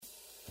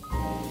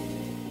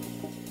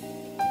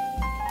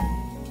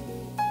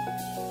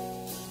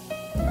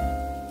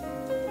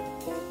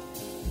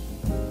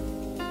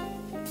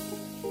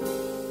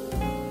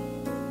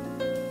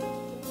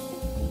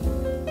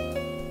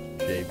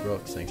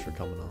Phillips, thanks for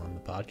coming on the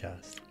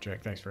podcast.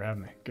 Jake, thanks for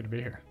having me. Good to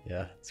be here.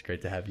 Yeah, it's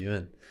great to have you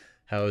in.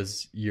 How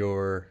is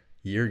your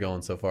year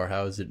going so far?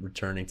 How is it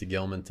returning to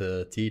Gilman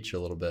to teach a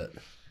little bit?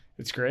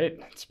 It's great.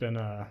 It's been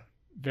a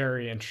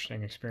very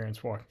interesting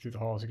experience walking through the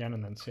halls again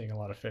and then seeing a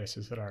lot of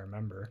faces that I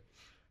remember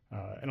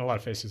and a lot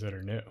of faces that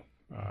are new,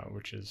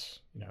 which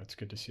is, it's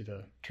good to see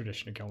the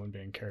tradition of Gilman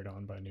being carried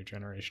on by a new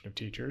generation of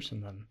teachers,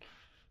 and then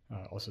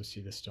also see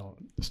the still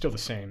the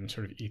same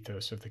sort of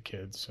ethos of the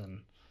kids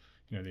and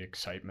the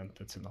excitement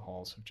that's in the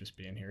halls of just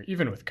being here.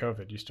 Even with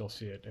COVID, you still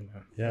see it in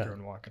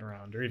everyone walking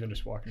around, or even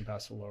just walking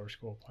past the lower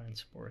school playing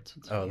sports.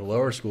 The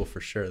lower school for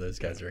sure. Those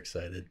guys are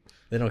excited.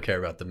 They don't care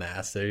about the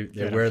mask. They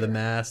wear the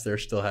mask. They're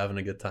still having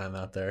a good time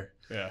out there.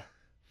 Yeah,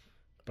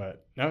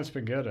 but no, it's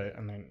been good.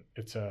 I mean,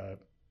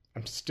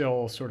 I'm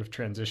still sort of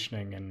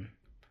transitioning in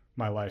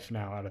my life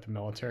now out of the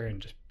military,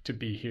 and just to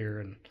be here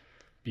and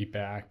be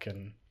back,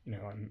 and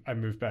I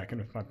moved back in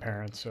with my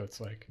parents, so it's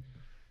like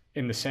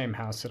in the same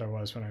house that I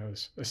was when I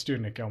was a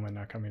student at Gilman,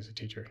 now coming as a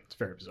teacher. It's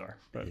very bizarre,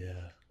 but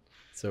yeah,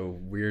 it's a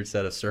weird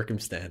set of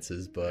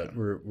circumstances, but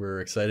we're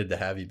excited to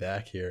have you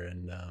back here,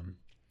 and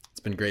it's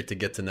been great to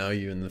get to know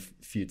you in the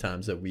few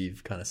times that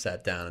we've kind of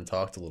sat down and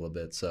talked a little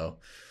bit. So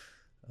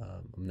I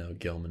know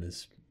Gilman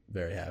is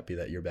very happy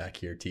that you're back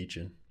here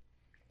teaching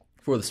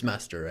for the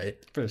semester, right?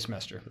 For the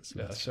semester.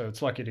 Yeah. So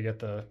it's lucky to get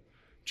the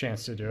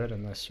chance to do it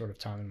in this sort of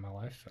time in my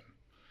life,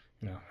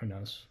 and who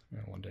knows,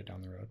 one day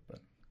down the road, but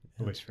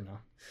at least for now.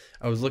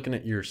 I was looking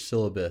at your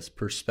syllabus,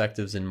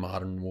 Perspectives in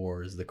Modern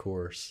War is the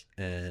course,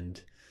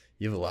 and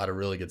you have a lot of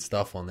really good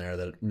stuff on there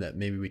that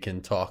maybe we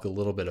can talk a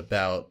little bit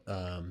about,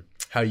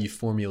 how you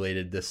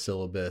formulated this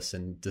syllabus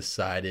and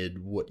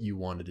decided what you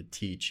wanted to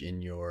teach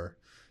in your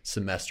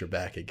semester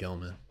back at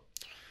Gilman.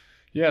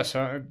 Yeah,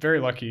 so I'm very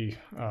lucky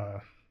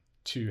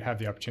to have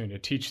the opportunity to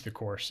teach the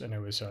course, and it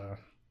was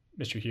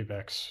Mr.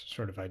 Hubeck's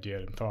sort of idea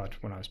and thought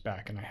when I was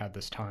back, and I had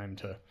this time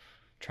to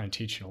try and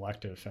teach an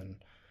elective, and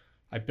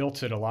I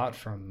built it a lot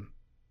from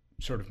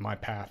sort of my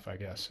path, I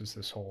guess, as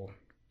this whole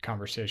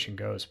conversation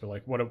goes, but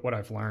like what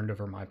I've learned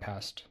over my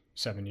past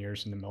 7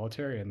 years in the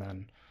military, and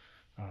then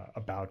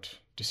about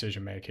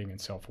decision making and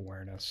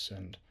self-awareness,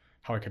 and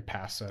how I could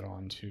pass that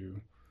on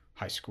to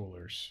high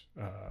schoolers,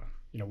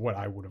 what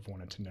I would have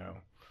wanted to know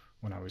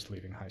when I was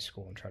leaving high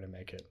school, and try to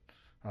make it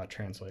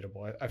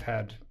translatable. I've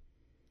had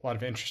a lot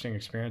of interesting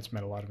experience,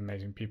 met a lot of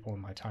amazing people in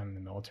my time in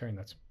the military, and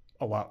that's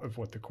a lot of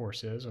what the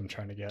course is. I'm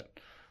trying to get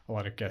a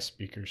lot of guest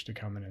speakers to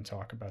come in and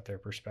talk about their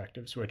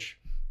perspectives, which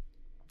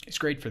is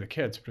great for the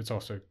kids, but it's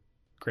also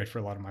great for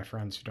a lot of my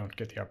friends who don't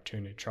get the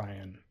opportunity to try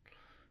and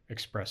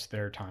express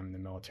their time in the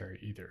military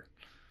either.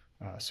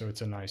 So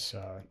it's a nice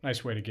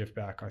way to give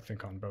back, I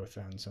think, on both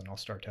ends, and I'll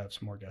start to have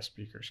some more guest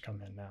speakers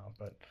come in now.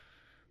 But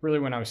really,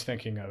 when I was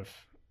thinking of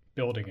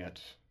building it,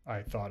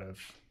 I thought of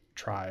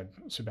Tribe,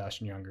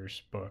 Sebastian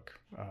Junger's book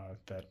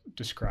that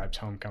describes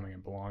homecoming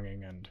and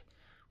belonging, and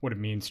what it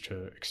means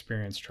to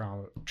experience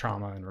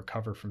trauma and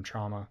recover from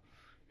trauma,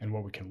 and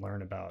what we can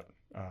learn about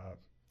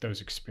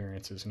those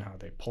experiences and how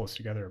they pull us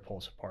together or pull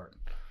us apart.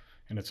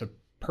 And it's a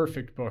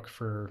perfect book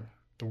for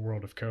the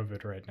world of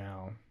COVID right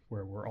now,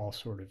 where we're all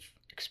sort of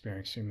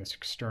experiencing this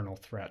external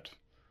threat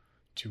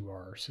to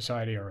our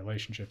society, our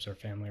relationships, our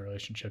family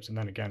relationships, and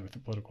then again with the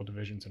political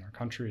divisions in our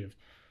country of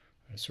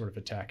sort of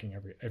attacking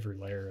every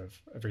layer of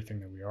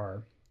everything that we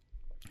are.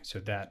 So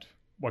that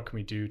what can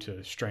we do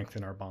to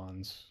strengthen our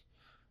bonds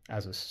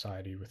as a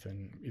society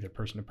within either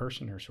person to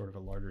person or sort of a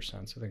larger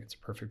sense? I think it's a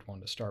perfect one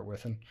to start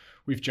with. And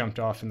we've jumped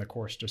off in the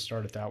course to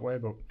start it that way,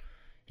 but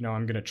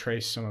I'm going to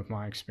trace some of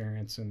my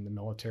experience in the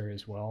military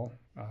as well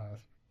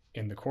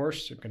in the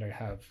course. I'm going to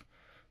have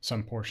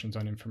some portions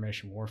on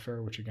information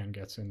warfare, which again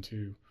gets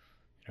into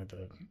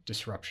the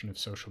disruption of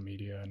social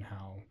media and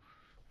how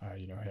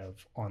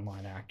have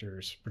online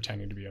actors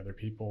pretending to be other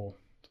people,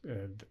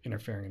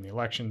 interfering in the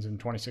elections in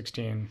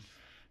 2016.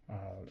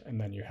 And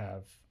then you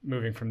have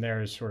moving from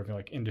there is sort of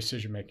like in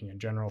decision making in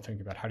general,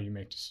 thinking about how do you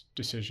make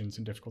decisions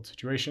in difficult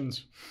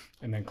situations,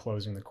 and then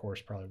closing the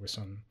course probably with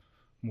some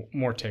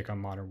more take on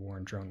modern war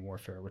and drone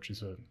warfare, which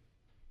is a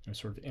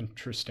sort of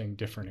interesting,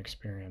 different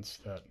experience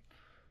that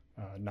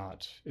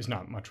is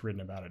not much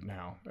written about it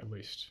now, at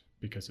least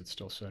because it's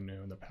still so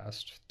new in the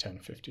past 10,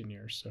 15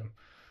 years. So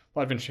a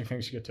lot of interesting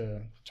things to get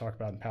to talk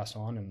about and pass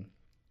on,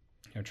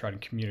 and try to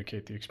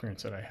communicate the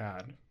experience that I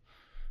had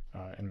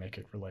and make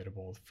it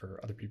relatable for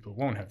other people who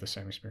won't have the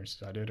same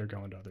experiences I did or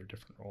go into other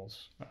different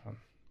roles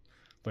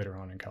later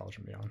on in college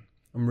and beyond.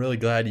 I'm really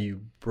glad you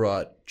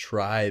brought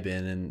Tribe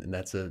in, and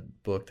that's a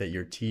book that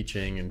you're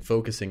teaching and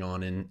focusing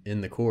on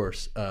in the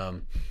course.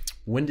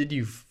 When did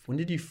you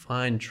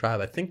find Tribe?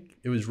 I think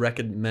it was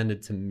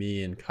recommended to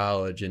me in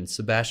college, and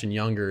Sebastian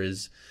Junger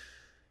is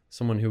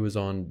someone who was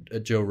on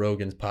Joe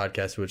Rogan's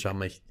podcast, which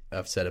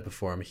I've said it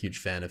before, I'm a huge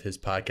fan of his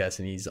podcast,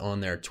 and he's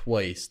on there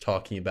twice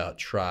talking about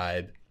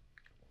Tribe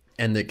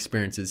and the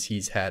experiences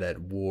he's had at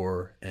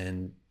war,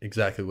 and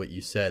exactly what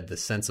you said, the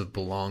sense of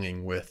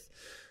belonging with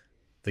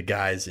the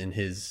guys in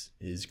his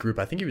group.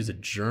 I think he was a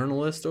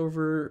journalist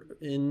over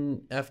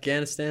in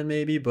Afghanistan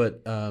maybe,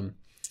 but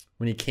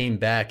when he came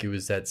back, it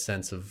was that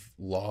sense of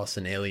loss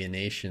and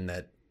alienation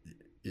that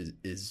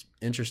is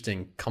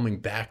interesting, coming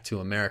back to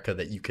America,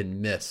 that you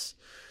can miss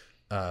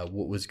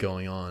what was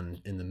going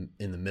on in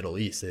the Middle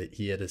East.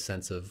 He had a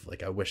sense of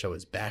like, I wish I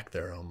was back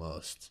there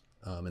almost.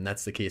 And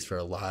that's the case for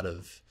a lot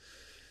of,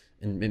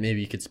 and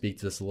maybe you could speak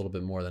to this a little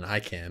bit more than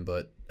I can,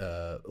 but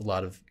a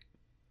lot of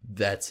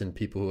vets and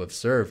people who have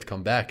served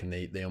come back and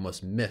they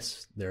almost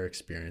miss their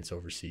experience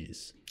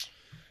overseas.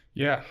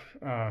 Yeah,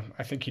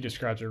 I think he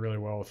describes it really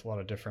well with a lot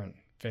of different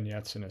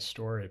vignettes in his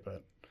story,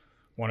 but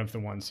one of the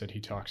ones that he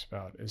talks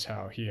about is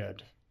how he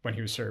had, when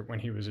he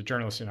was a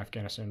journalist in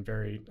Afghanistan,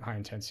 very high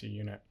intensity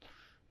unit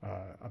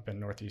up in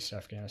northeast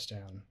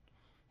Afghanistan.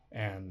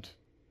 And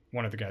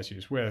one of the guys he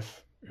was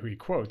with, who he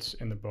quotes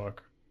in the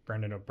book,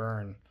 Brendan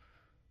O'Byrne,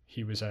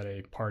 he was at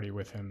a party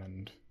with him,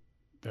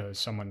 and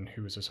someone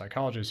who was a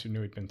psychologist who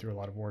knew he'd been through a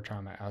lot of war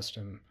trauma asked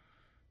him,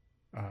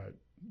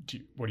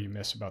 what do you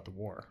miss about the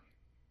war?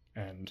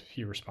 And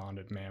he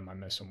responded, ma'am, I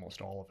miss almost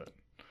all of it.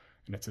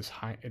 And it's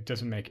it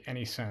doesn't make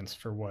any sense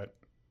for what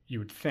you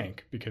would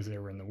think, because they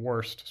were in the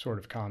worst sort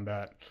of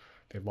combat.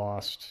 They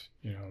lost,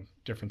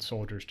 different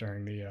soldiers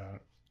during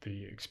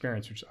the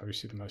experience, which is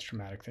obviously the most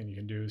traumatic thing you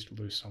can do, is to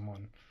lose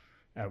someone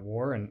at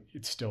war. And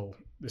it's still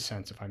the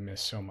sense of, I miss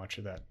so much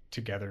of that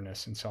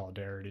togetherness and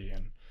solidarity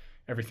and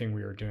everything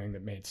we were doing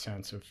that made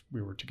sense of,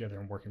 we were together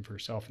and working for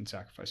yourself and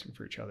sacrificing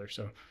for each other.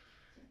 So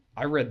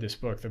I read this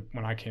book that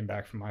when I came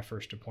back from my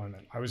first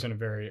deployment, I was in a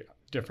very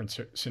different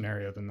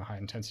scenario than the high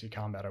intensity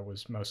combat. I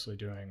was mostly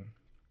doing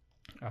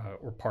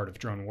or part of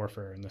drone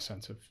warfare in the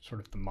sense of sort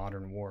of the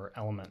modern war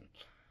element.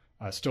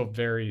 Still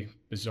very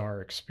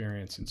bizarre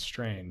experience and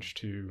strange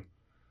to,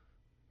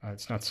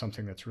 it's not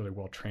something that's really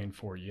well trained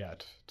for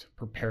yet, to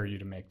prepare you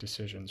to make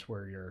decisions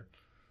where you're,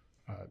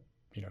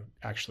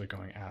 actually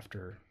going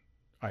after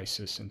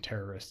ISIS and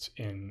terrorists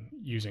in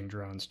using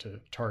drones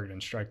to target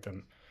and strike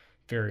them.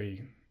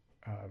 Very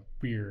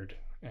weird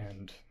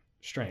and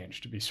strange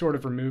to be sort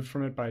of removed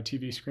from it by a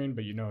TV screen,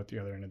 but at the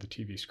other end of the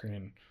TV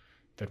screen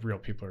that real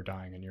people are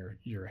dying and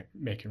you're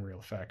making real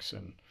effects,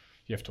 and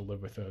you have to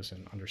live with those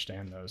and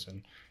understand those.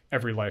 And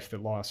every life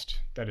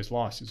that is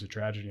lost is a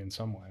tragedy in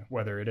some way,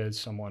 whether it is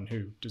someone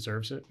who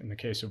deserves it in the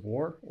case of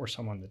war or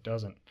someone that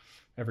doesn't.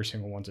 Every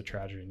single one's a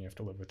tragedy, and you have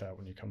to live with that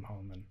when you come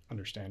home and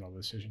understand all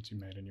the decisions you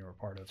made and you were a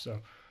part of. So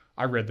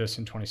I read this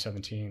in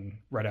 2017,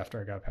 right after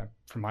I got back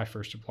from my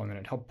first deployment.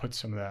 It helped put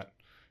some of that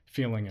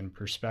feeling in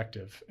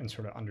perspective and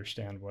sort of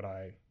understand what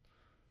I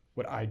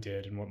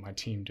did and what my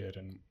team did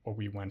and what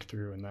we went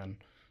through. And then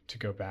to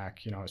go back,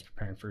 I was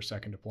preparing for a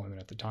second deployment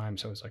at the time.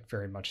 So I was like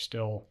very much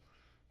still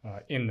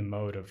in the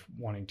mode of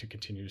wanting to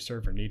continue to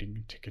serve or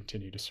needing to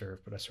continue to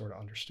serve. But I sort of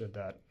understood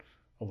that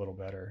a little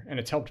better. And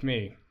it's helped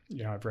me.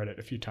 I've read it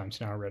a few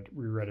times now,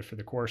 reread it for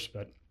the course,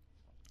 but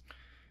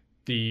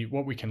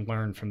what we can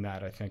learn from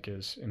that, I think,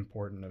 is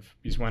important.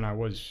 Because when I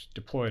was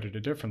deployed at a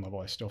different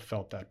level, I still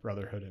felt that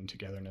brotherhood and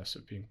togetherness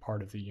of being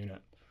part of the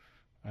unit.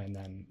 And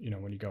then,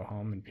 when you go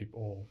home and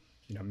people,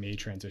 me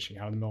transitioning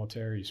out of the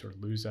military, you sort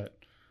of lose that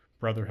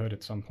brotherhood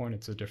at some point.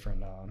 It's a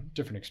different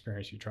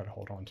experience you try to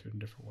hold on to in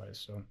different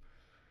ways. So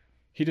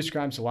he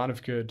describes a lot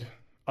of good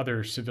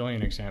other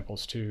civilian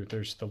examples too.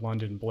 There's the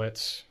London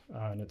Blitz,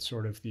 and it's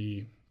sort of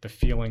the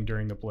feeling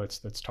during the Blitz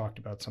that's talked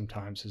about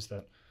sometimes is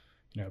that,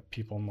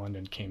 people in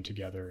London came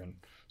together and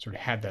sort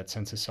of had that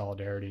sense of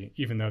solidarity,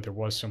 even though there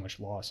was so much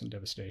loss and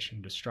devastation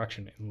and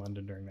destruction in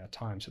London during that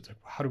time. So it's like,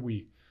 how do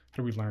we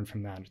learn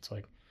from that? It's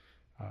like,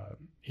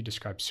 he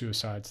described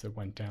suicides that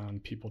went down.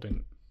 People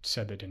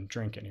said they didn't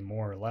drink any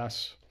more or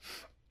less.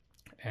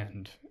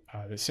 And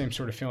the same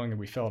sort of feeling that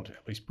we felt,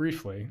 at least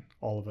briefly,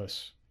 all of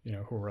us,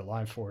 who were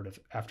alive for it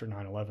after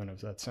 9/11, of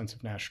that sense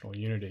of national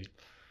unity.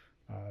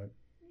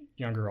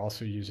 Younger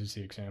also uses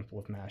the example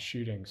of mass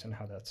shootings and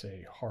how that's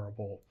a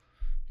horrible,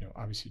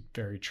 obviously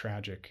very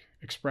tragic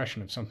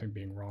expression of something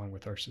being wrong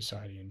with our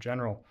society in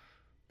general.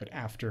 But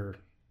after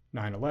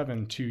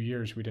 9/11, 2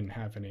 years, we didn't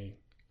have any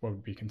what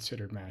would be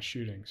considered mass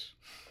shootings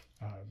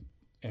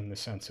in the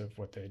sense of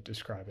what they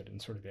describe it in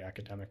sort of the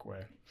academic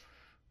way.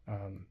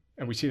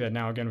 And we see that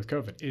now again with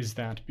COVID. Is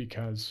that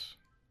because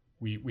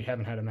we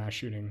haven't had a mass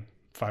shooting,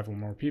 5 or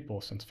more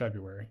people since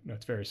February?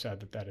 It's very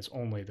sad that is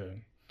only the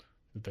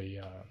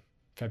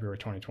February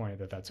 2020,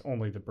 that's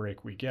only the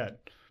break we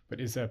get. But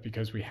is that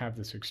because we have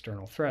this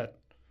external threat,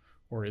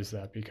 or is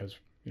that because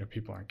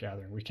people aren't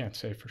gathering? We can't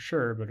say for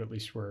sure, but at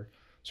least we're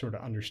sort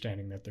of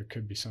understanding that there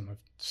could be some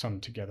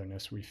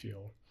togetherness we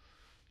feel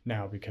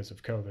now because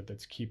of COVID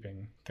that's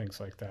keeping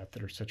things like that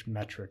are such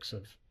metrics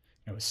of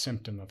a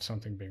symptom of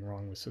something being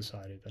wrong with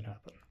society that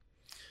happened.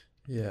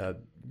 Yeah,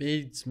 it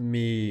makes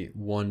me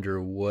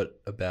wonder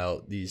what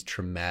about these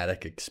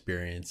traumatic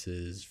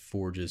experiences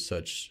forges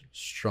such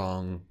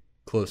strong,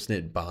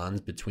 close-knit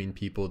bonds between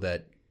people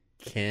that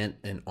can't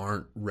and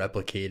aren't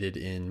replicated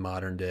in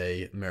modern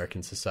day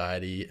American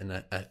society. And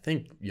I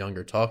think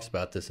Younger talks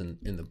about this in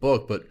the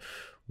book, but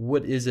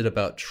what is it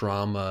about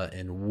trauma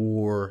and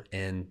war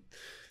and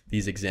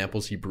these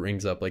examples he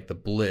brings up, like the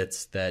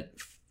Blitz, that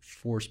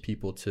force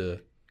people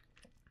to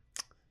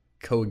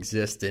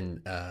coexist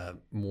in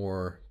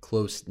more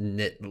close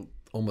knit,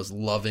 almost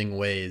loving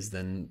ways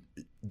than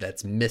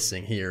that's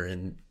missing here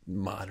in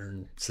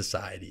modern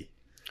society.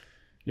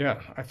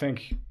 Yeah, I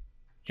think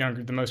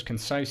the most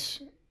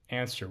concise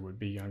answer would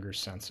be Younger's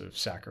sense of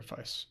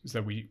sacrifice, is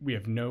that we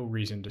have no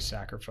reason to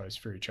sacrifice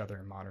for each other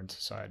in modern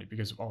society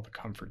because of all the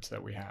comforts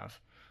that we have.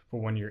 But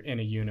when you're in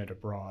a unit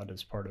abroad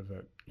as part of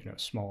a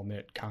small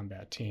knit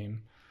combat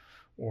team,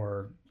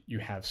 or you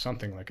have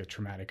something like a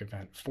traumatic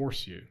event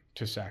force you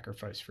to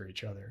sacrifice for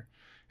each other,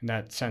 and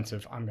that sense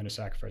of I'm going to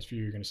sacrifice for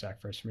you, you're going to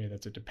sacrifice for me,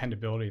 that's a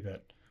dependability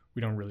that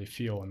we don't really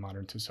feel in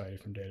modern society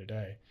from day to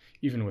day,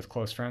 even with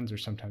close friends or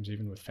sometimes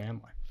even with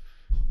family.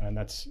 And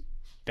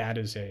that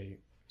is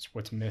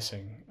what's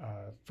missing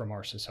from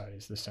our society,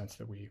 is the sense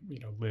that we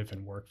live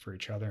and work for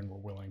each other and we're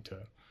willing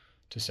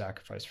to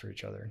sacrifice for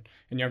each other.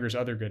 And Younger's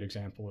other good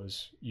example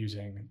is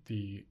using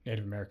the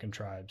Native American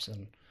tribes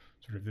and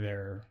sort of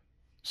their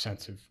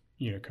sense of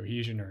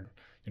cohesion or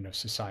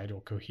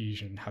societal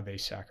cohesion, how they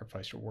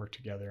sacrificed or worked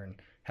together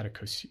and had a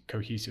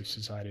cohesive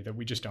society that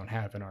we just don't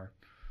have in our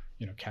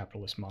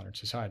capitalist modern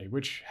society,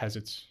 which has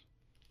its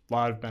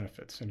lot of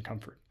benefits and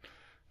comfort.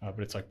 But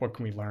it's like, what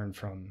can we learn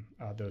from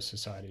those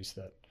societies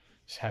that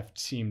have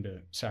seemed to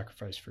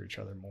sacrifice for each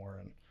other more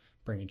and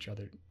bring each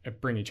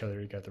other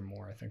together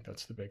more? I think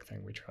that's the big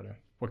thing we try to.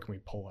 What can we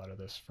pull out of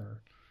this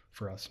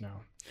for us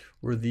now?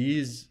 Were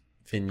these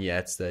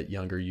vignettes that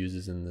Younger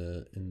uses in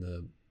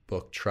the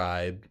book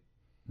Tribe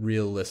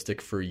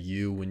realistic for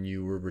you when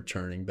you were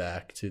returning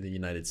back to the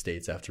United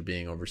States after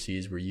being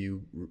overseas? Were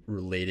you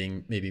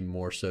relating maybe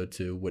more so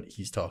to what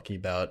he's talking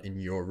about in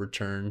your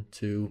return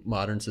to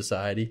modern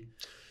society?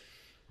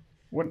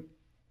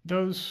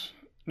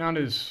 Not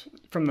as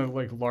from the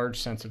large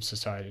sense of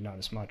society, not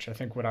as much. I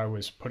think what I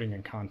was putting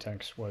in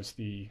context was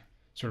the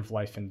sort of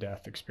life and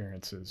death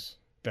experiences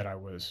that I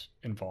was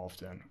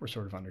involved in, or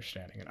sort of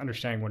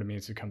understanding what it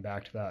means to come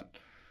back to that.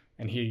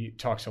 And he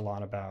talks a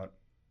lot about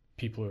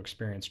people who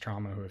experience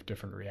trauma who have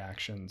different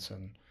reactions,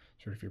 and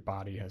sort of your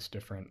body has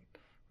different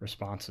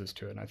responses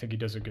to it. And I think he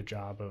does a good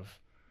job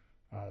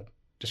of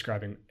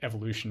describing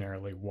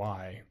evolutionarily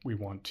why we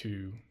want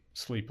to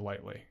sleep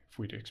lightly if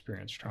we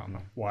experience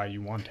trauma, why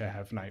you want to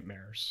have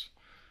nightmares,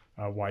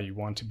 why you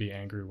want to be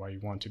angry, why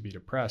you want to be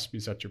depressed,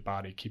 because that's your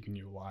body keeping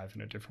you alive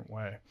in a different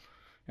way.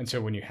 And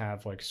so when you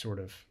have sort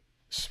of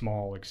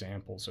small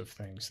examples of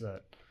things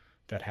that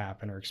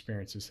happen, or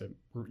experiences that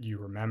you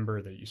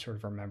remember, that you sort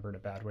of remember in a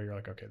bad way, you're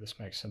like, okay, this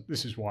makes sense.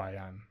 This is why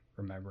I'm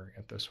remembering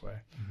it this way.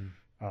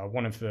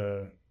 One of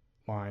the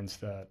lines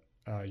that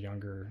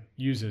Younger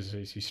uses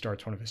is he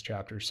starts one of his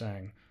chapters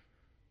saying,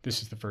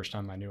 "This is the first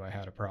time I knew I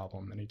had a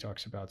problem." And he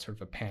talks about sort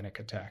of a panic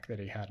attack that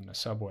he had in a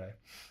subway.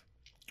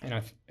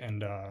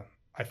 And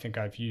I think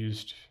I've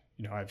used,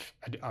 I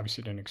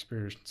obviously didn't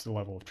experience the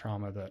level of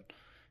trauma that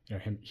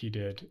he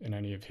did in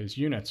any of his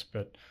units,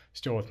 but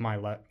still with my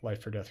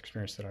life or death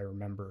experience that I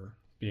remember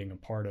being a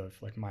part of,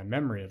 my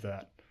memory of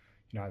that,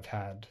 I've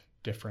had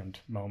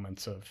different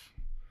moments of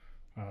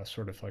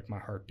sort of my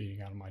heart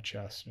beating out of my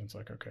chest, and it's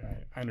like, okay,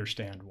 I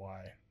understand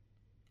why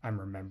I'm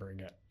remembering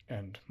it,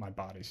 and my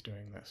body's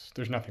doing this.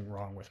 There's nothing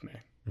wrong with me.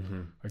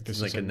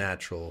 This is a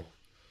natural.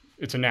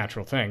 It's a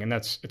natural thing, and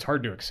it's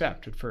hard to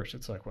accept at first.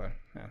 It's like, well,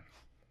 man,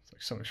 it's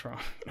like something's wrong.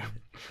 Yeah.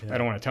 I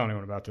don't want to tell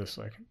anyone about this.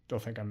 They'll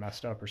think I'm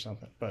messed up or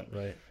something. But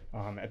right.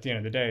 At the end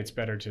of the day, it's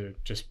better to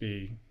just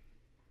be,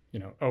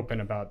 open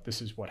about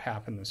this is what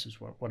happened, this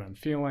is what I'm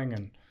feeling,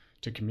 and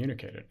to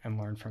communicate it and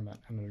learn from it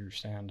and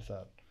understand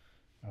that,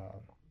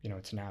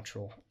 it's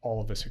natural. All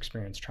of us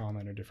experience trauma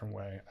in a different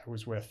way. I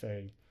was with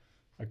a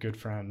good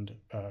friend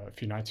a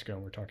few nights ago,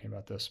 and we were talking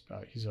about this.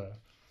 He's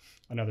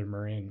another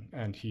Marine,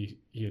 and he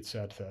had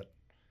said that,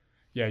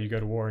 yeah, you go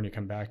to war and you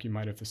come back, you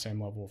might have the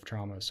same level of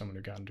trauma as someone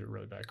who got into a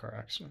really bad car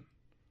accident.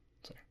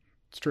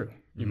 It's true.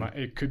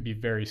 It could be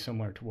very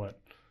similar to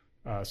what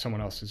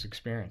someone else has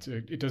experienced.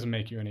 It doesn't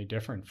make you any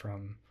different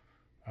from,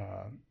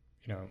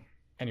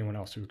 anyone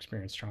else who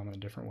experienced trauma in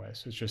different ways.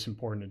 So it's just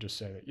important to just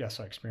say that, yes,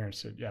 I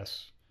experienced it.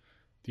 Yes,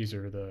 these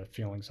are the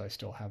feelings I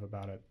still have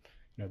about it.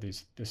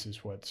 This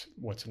is what's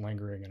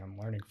lingering, and I'm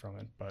learning from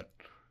it. But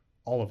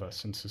all of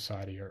us in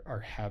society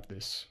have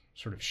this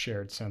sort of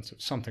shared sense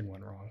of something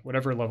went wrong,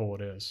 whatever level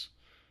it is,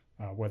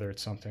 whether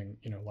it's something,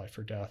 life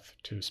or death,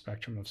 to a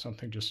spectrum of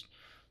something just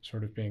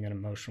sort of being an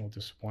emotional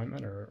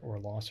disappointment or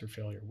loss or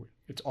failure.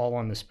 It's all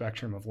on the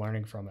spectrum of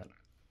learning from it.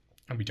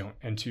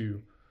 And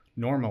to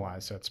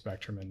normalize that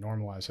spectrum and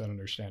normalize that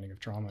understanding of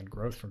trauma and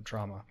growth from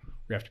trauma,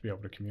 we have to be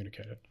able to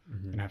communicate it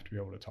and have to be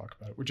able to talk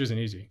about it, which isn't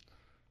easy.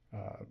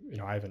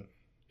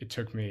 It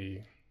took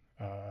me,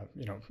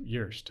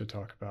 years to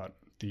talk about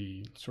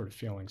the sort of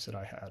feelings that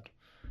I had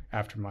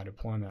after my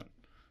deployment,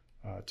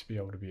 to be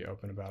able to be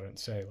open about it and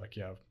say,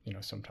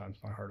 sometimes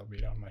my heart will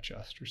beat out of my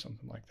chest or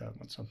something like that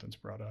when something's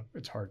brought up.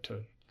 It's hard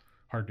to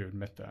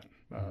admit that,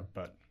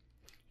 but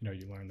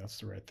you learn that's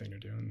the right thing to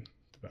do and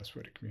the best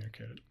way to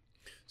communicate it.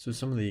 So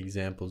some of the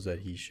examples that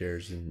he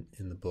shares in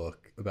the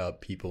book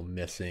about people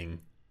missing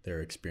their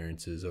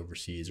experiences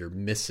overseas or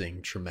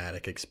missing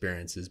traumatic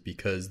experiences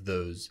because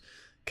those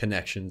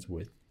connections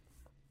with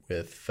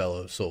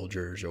fellow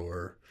soldiers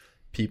or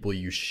people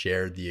you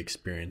shared the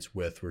experience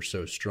with were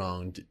so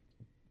strong.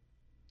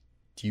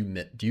 Do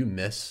you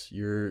miss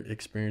your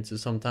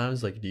experiences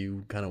sometimes? Like, do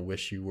you kind of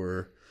wish you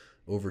were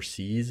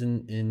overseas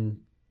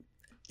in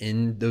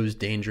those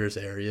dangerous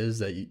areas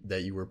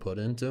that you were put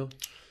into?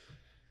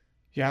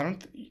 Yeah, I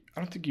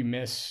don't think you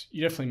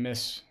definitely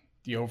miss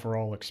the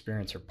overall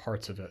experience or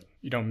parts of it.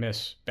 You don't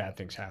miss bad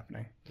things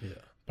happening. Yeah.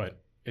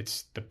 But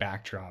it's the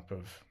backdrop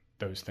of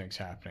those things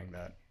happening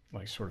that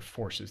like sort of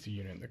forces the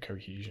unit and the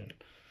cohesion.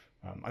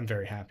 I'm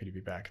very happy to be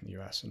back in the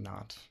U.S. and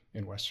not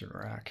in Western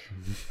Iraq.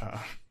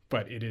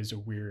 But it is a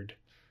weird,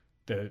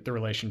 the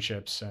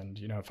relationships, and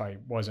if I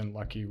wasn't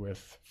lucky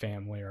with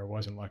family or I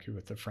wasn't lucky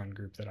with the friend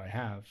group that I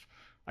have,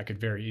 I could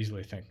very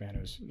easily think, man,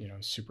 it was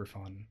super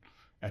fun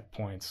at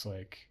points.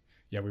 Like,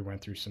 yeah, we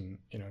went through some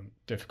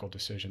difficult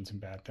decisions and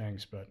bad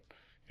things, but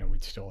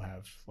we'd still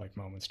have like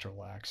moments to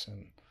relax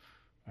and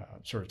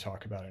sort of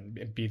talk about it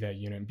and be that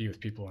unit and be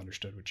with people who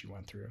understood what you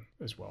went through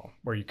as well,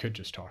 where you could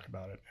just talk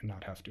about it and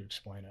not have to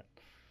explain it.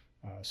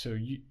 So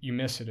you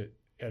miss it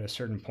at a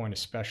certain point,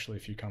 especially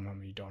if you come home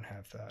and you don't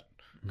have that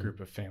group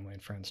of family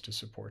and friends to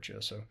support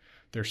you. So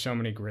there's so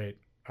many great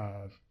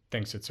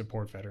things that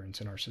support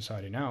veterans in our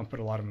society now, but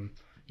a lot of them,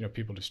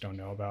 people just don't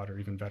know about, or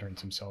even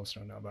veterans themselves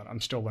don't know about.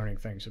 I'm still learning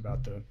things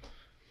about the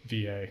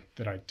VA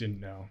that I didn't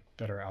know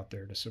that are out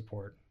there to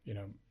support,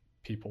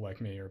 people like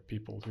me or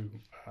people who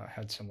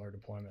had similar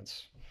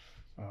deployments.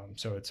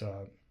 So it's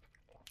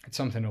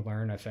something to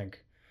learn. I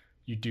think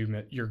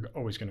you're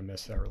always going to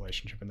miss that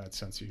relationship and that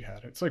sense that you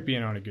had. It's like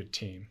being on a good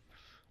team.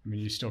 I mean,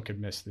 you still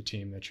could miss the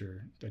team that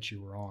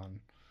you were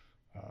on,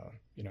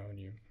 and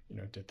you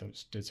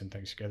did some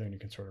things together, and you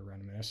can sort of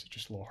reminisce. It's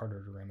just a little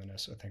harder to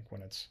reminisce, I think,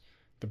 when it's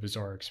the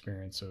bizarre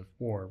experience of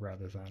war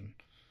rather than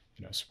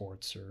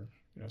sports or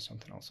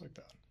something else like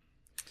that.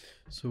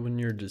 So when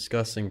you're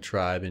discussing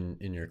tribe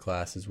in your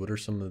classes, what are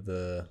some of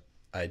the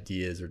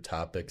ideas or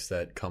topics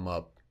that come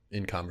up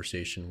in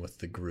conversation with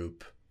the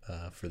group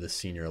for the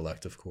senior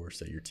elective course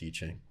that you're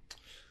teaching?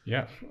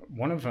 Yeah,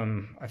 one of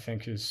them I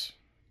think is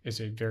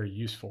a very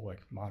useful,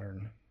 like,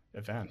 modern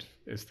event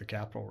is the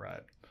Capitol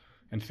riot,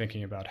 and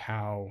thinking about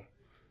how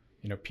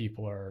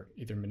people are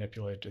either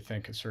manipulated to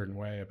think a certain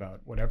way about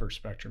whatever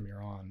spectrum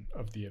you're on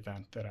of the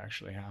event that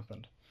actually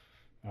happened.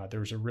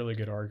 There was a really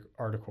good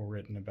article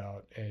written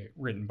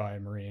by a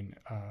Marine,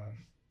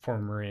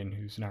 former Marine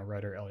who's now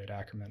writer, Elliot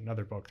Ackerman,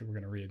 another book that we're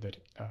going to read that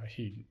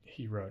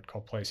he wrote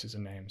called Places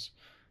and Names,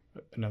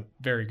 a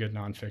very good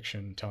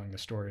nonfiction telling the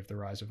story of the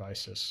rise of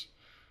ISIS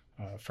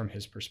from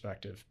his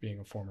perspective, being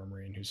a former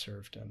Marine who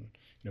served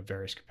in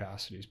various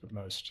capacities, but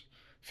most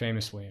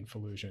famously in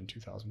Fallujah in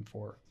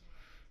 2004.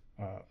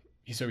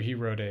 So he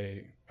wrote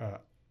a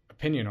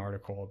opinion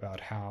article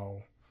about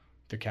how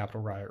the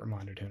Capitol riot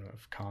reminded him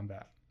of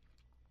combat,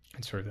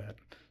 and sort of that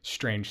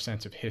strange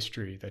sense of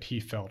history that he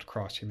felt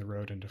crossing the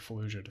road into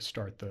Fallujah to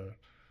start the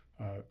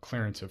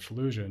clearance of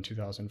Fallujah in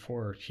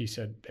 2004. He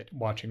said that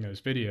watching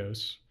those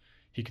videos,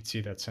 he could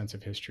see that sense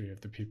of history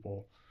of the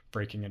people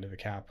breaking into the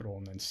Capitol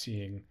and then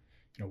seeing,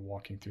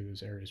 walking through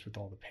those areas with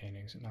all the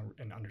paintings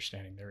and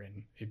understanding they're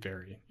in a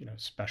very,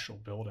 special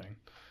building,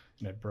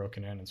 and had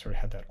broken in and sort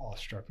of had that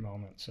awestruck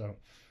moment. So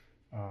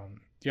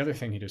the other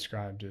thing he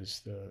described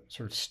is the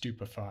sort of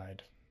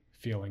stupefied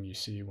feeling you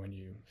see when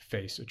you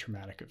face a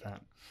traumatic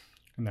event.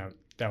 And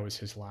that was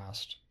his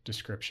last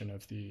description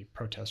of the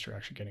protester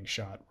actually getting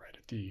shot right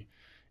at the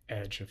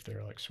edge of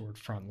their sort of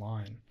front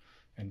line.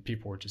 And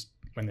people were just,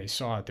 when they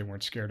saw it, they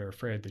weren't scared or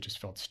afraid. They just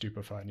felt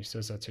stupefied. And he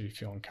says that's how you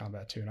feel in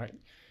combat too. And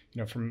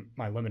I, from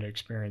my limited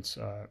experience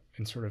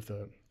in sort of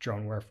the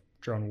drone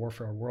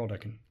warfare world, I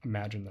can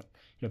imagine that,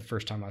 the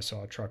first time I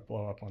saw a truck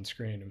blow up on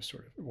screen, it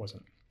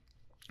wasn't,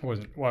 I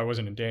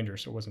wasn't in danger,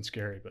 so it wasn't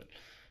scary, but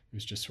it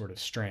was just sort of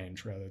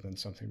strange rather than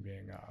something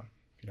being,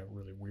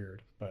 really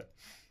weird. But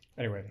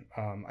anyway,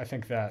 I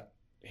think that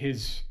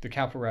the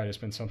Capitol riot has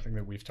been something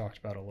that we've talked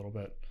about a little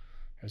bit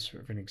as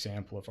sort of an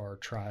example of our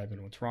tribe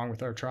and what's wrong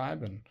with our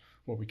tribe and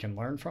what we can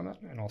learn from it,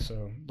 and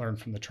also learn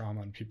from the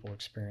trauma and people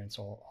experience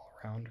all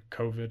around.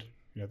 COVID,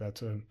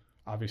 that's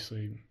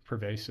obviously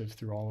pervasive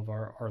through all of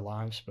our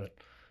lives, but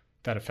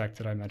that effect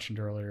that I mentioned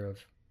earlier of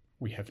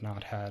we have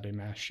not had a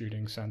mass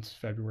shooting since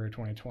February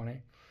 2020,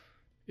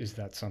 is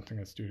that something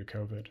that's due to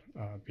COVID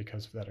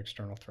because of that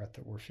external threat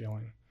that we're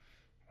feeling?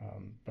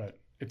 But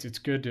it's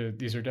good to,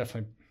 these are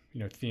definitely,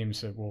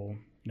 themes that will,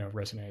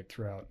 resonate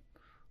throughout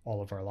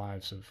all of our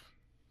lives of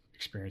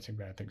experiencing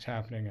bad things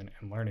happening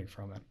and learning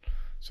from it.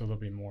 So there'll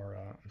be more,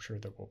 I'm sure,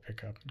 that we'll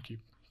pick up and keep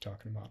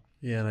talking about.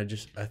 Yeah, and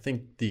I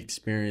think the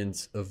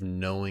experience of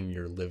knowing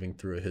you're living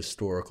through a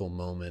historical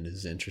moment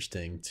is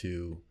interesting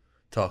to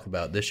talk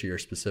about this year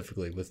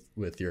specifically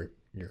with your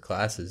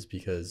classes,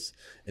 because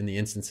in the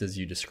instances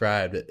you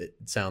described, it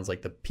sounds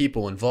like the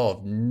people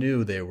involved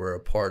knew they were a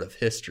part of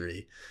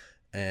history.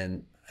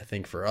 And I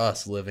think for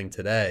us living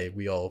today,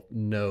 we all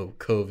know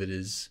COVID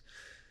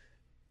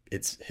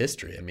it's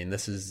history. I mean,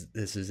 this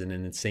is an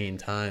insane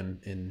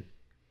time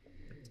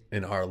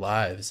in our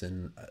lives,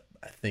 and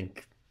I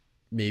think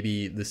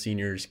maybe the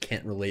seniors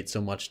can't relate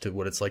so much to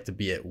what it's like to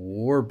be at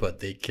war, but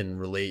they can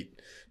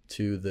relate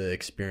to the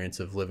experience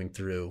of living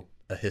through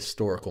a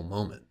historical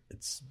moment.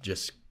 It's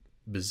just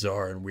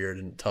bizarre and weird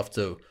and tough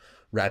to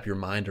wrap your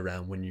mind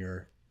around when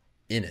you're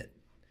in it.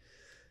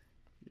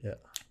 Yeah.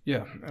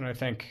 Yeah. And I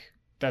think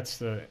that's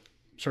the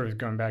sort of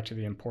going back to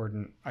the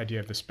important idea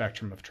of the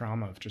spectrum of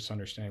trauma, of just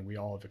understanding we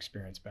all have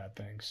experienced bad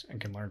things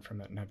and can learn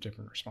from it and have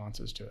different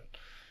responses to it.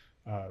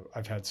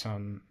 I've had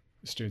some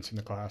students in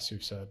the class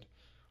who've said,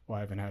 well,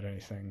 I haven't had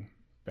anything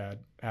bad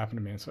happen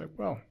to me. And it's like,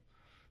 well,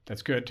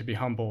 that's good to be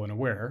humble and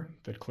aware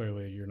that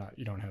clearly you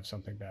don't have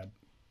something bad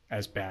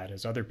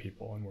as other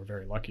people. And we're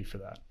very lucky for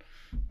that.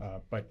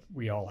 But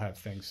we all have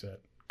things that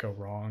go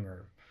wrong,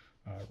 or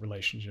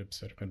relationships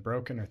that have been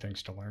broken, or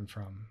things to learn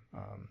from.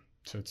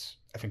 So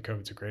I think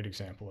COVID's a great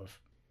example of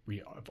we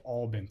have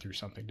all been through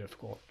something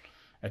difficult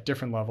at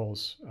different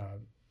levels,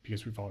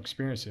 because we've all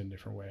experienced it in a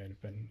different way and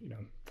have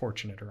been,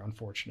 fortunate or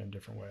unfortunate in a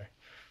different way.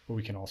 But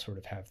we can all sort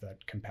of have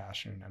that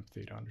compassion and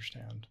empathy to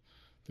understand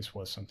this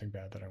was something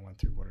bad that I went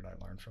through. What did I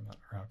learn from it,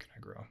 or how can I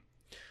grow?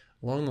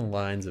 Along the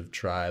lines of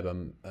tribe,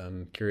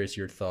 I'm curious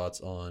your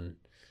thoughts on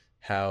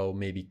how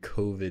maybe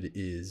COVID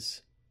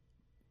is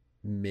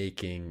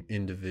making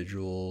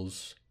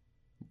individuals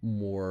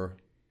more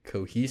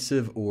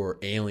cohesive or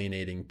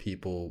alienating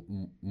people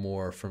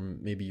more,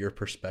 from maybe your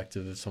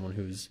perspective as someone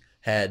who's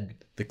had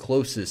the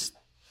closest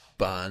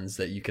bonds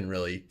that you can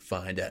really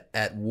find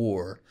at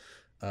war,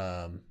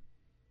 and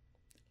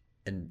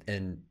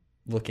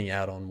looking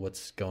out on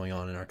what's going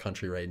on in our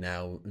country right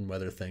now, and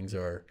whether things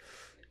are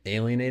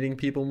alienating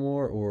people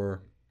more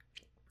or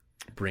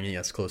bringing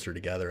us closer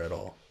together at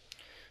all.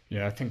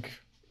 Yeah, I think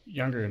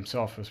Younger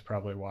himself was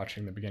probably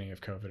watching the beginning of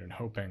COVID and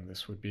hoping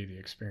this would be the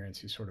experience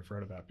he sort of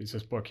wrote about. Because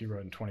this book he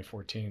wrote in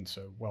 2014,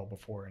 so well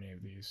before any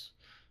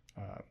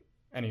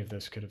of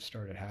this could have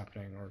started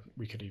happening, or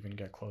we could even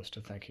get close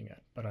to thinking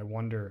it. But I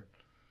wonder,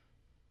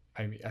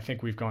 I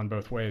think we've gone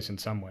both ways in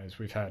some ways.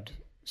 We've had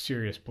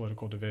serious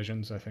political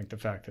divisions. I think the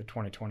fact that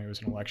 2020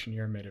 was an election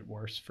year made it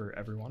worse for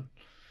everyone.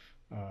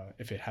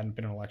 If it hadn't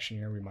been an election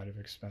year, we might have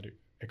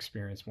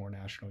experienced more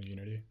national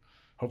unity.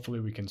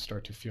 Hopefully we can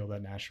start to feel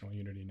that national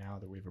unity now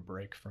that we have a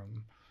break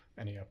from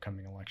any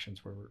upcoming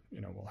elections where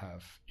we'll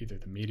have either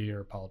the media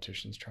or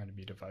politicians trying to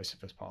be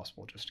divisive as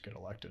possible just to get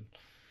elected.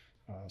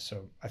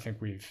 So I think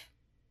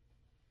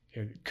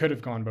it could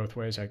have gone both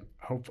ways.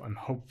 I'm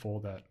hopeful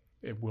that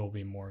it will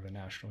be more of a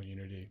national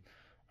unity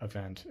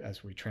event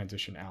as we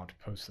transition out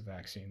post the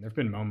vaccine. There have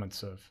been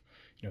moments of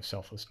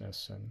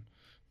selflessness and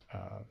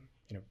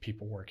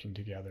people working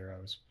together.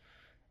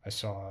 I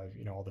saw,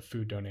 all the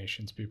food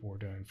donations people were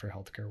doing for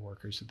healthcare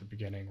workers at the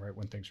beginning, right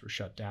when things were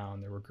shut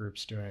down. There were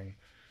groups doing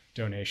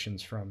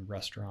donations from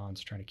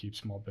restaurants, trying to keep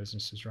small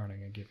businesses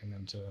running and giving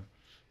them to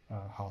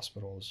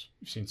hospitals.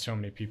 We've seen so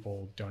many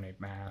people donate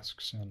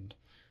masks and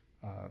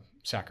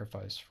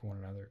sacrifice for one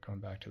another. Going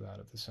back to that,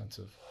 of the sense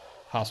of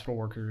hospital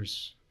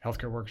workers,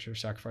 healthcare workers are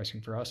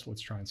sacrificing for us. Let's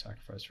try and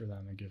sacrifice for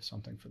them and give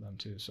something for them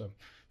too. So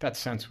that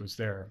sense was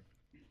there.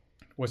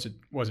 Was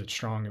it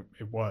strong?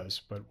 It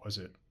was, but was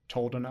it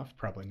told enough?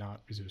 Probably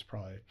not, because it was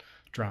probably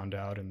drowned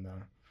out in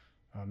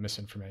the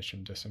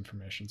misinformation,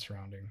 disinformation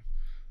surrounding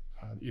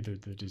either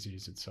the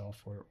disease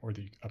itself or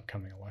the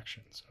upcoming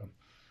election. So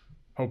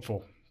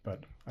hopeful,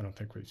 but I don't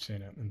think we've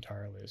seen it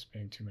entirely as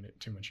being too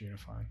much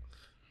unifying.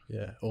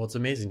 Yeah. Well, it's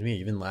amazing to me.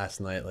 Even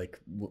last night, like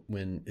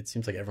when it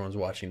seems like everyone's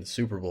watching the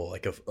Super Bowl,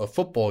 like a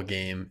football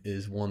game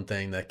is one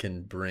thing that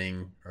can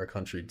bring our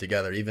country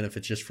together, even if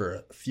it's just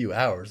for a few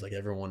hours. Like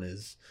everyone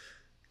is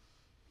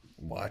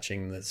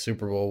watching the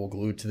Super Bowl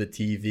glued to the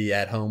TV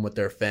at home with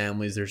their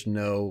families. There's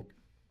no,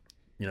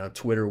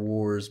 Twitter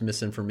wars,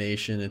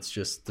 misinformation. It's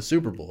just the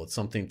Super Bowl. It's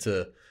something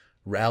to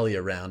rally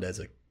around as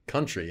a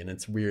country. And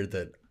it's weird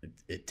that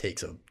it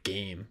takes a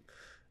game.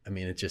 I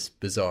mean, it's just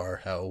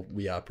bizarre how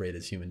we operate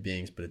as human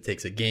beings, but it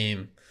takes a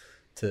game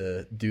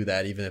to do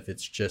that, even if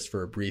it's just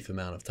for a brief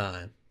amount of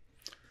time.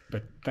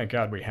 But thank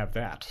God we have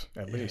that,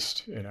 at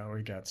least.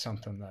 We got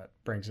something that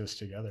brings us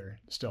together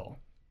still.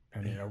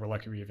 And, we're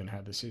lucky we even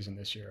had the season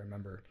this year. I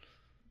remember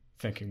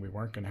thinking we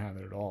weren't going to have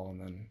it at all. And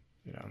then,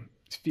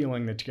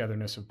 feeling the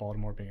togetherness of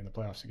Baltimore being in the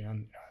playoffs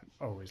again.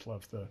 I always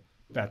loved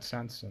that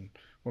sense. And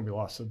when we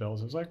lost the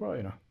Bills, it was like, well,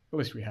 at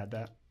least we had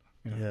that,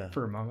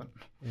 for a moment.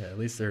 Yeah, at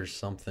least there's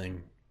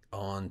something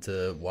on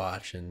to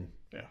watch. And,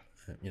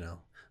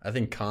 I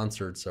think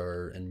concerts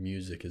and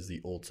music is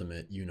the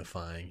ultimate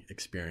unifying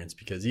experience,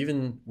 because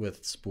even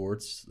with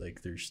sports,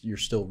 like you're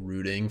still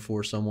rooting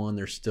for someone.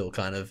 There's still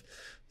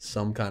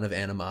some kind of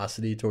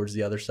animosity towards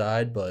the other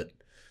side. But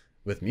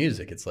with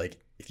music, it's like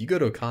if you go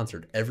to a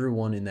concert,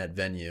 everyone in that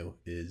venue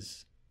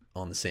is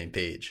on the same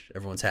page.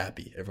 Everyone's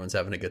happy. Everyone's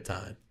having a good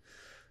time.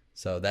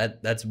 So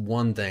that's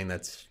one thing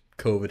that's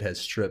COVID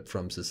has stripped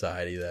from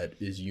society that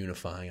is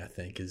unifying, I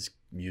think, is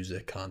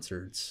music,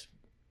 concerts.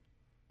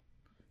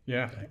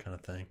 Yeah. That kind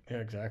of thing. Yeah,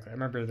 exactly. I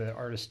remember the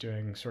artists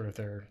doing sort of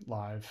their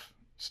live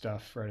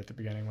stuff right at the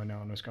beginning when no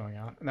one was going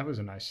out. And that was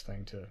a nice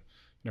thing to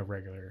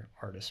regular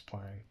artists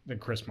playing. Then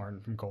Chris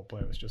Martin from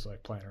Coldplay was just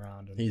like playing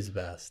around, and He's the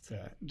best.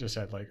 yeah, just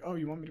said like, "Oh,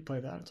 you want me to play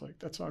that?" It's like,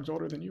 that song's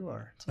older than you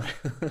are. It's like,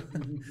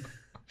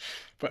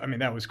 but I mean,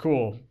 that was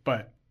cool.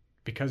 But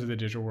because of the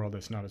digital world,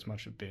 it's not as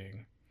much of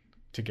being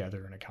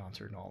together in a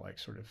concert and all like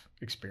sort of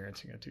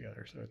experiencing it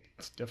together. So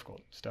it's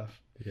difficult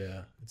stuff.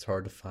 Yeah, it's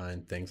hard to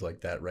find things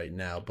like that right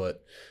now.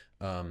 But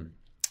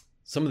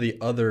some of the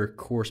other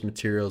course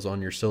materials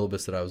on your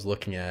syllabus that I was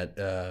looking at,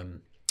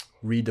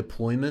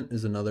 Redeployment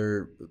is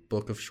another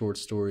book of short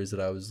stories that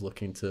I was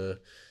looking to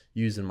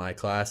use in my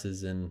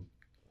classes. And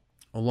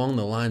along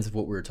the lines of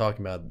what we were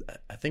talking about,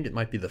 I think it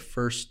might be the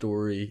first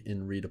story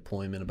in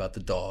Redeployment about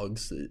the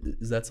dogs.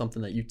 Is that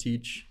something that you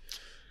teach?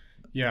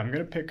 Yeah, I'm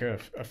going to pick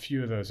a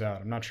few of those out.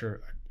 I'm not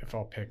sure if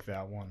I'll pick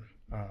that one,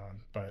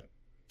 but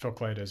Phil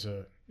Clade is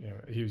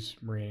he's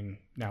Marine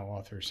now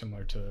author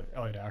similar to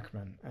Elliot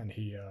Ackerman, and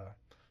he's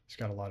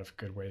got a lot of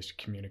good ways to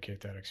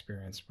communicate that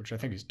experience, which I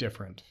think is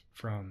different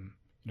from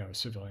a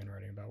civilian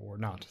writing about war.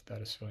 Not that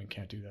a civilian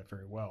can't do that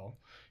very well.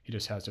 He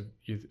just has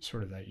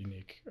sort of that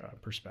unique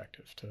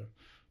perspective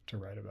to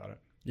write about it.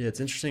 Yeah, it's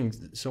interesting.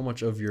 So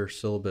much of your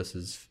syllabus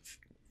is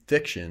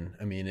fiction.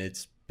 I mean,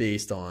 it's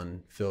based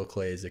on Phil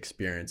Clay's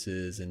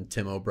experiences and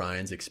Tim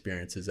O'Brien's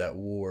experiences at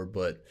war,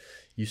 but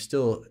you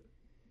still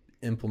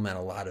implement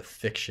a lot of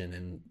fiction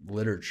and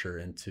literature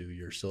into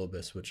your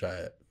syllabus, which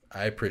I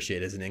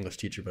appreciate as an English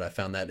teacher, but I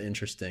found that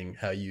interesting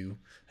how you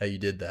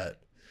did that.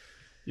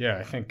 Yeah,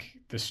 I think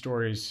the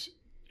stories,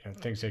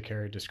 Things They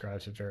Carry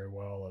describes it very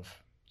well, of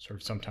sort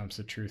of sometimes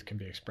the truth can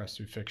be expressed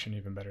through fiction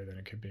even better than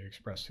it could be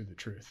expressed through the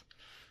truth.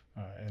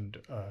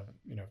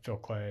 Phil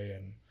Clay,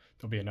 and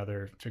there'll be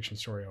another fiction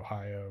story,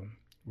 Ohio,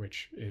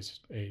 which is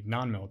a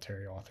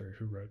non-military author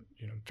who wrote,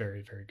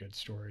 very, very good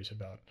stories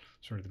about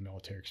sort of the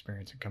military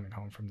experience and coming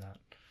home from that,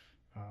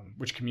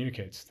 which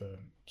communicates the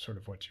sort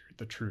of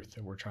the truth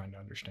that we're trying to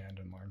understand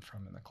and learn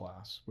from in the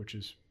class, which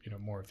is,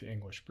 more of the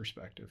English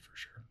perspective for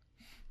sure.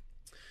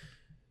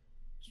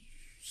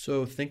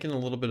 So thinking a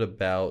little bit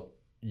about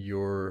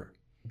your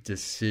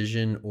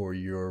decision or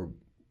your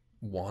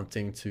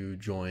wanting to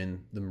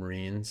join the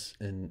Marines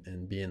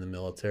and be in the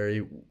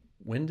military,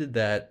 when did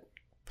that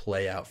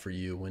play out for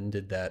you? When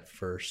did that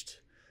first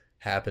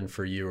happen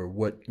for you, or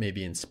what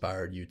maybe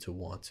inspired you to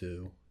want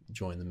to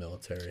join the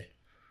military?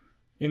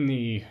 In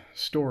the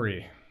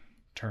story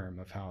term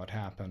of how it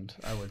happened,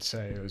 I would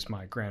say it was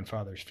my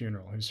grandfather's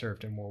funeral, who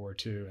served in World War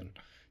II, and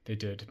they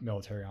did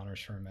military honors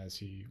for him as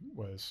he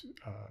was,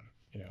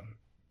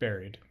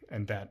 buried.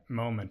 And that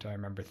moment, I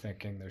remember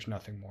thinking, there's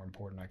nothing more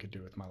important I could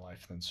do with my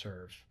life than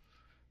serve.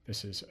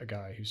 This is a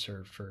guy who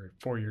served for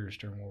 4 years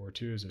during World War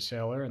II as a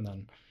sailor, and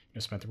then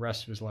spent the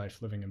rest of his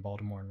life living in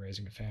Baltimore and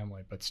raising a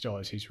family. But still,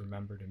 as he's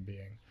remembered and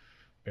being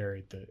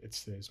buried,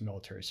 it's his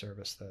military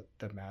service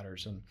that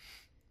matters. And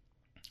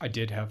I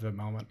did have that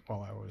moment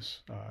while I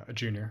was a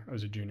junior. I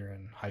was a junior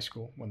in high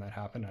school when that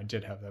happened. I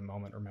did have that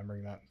moment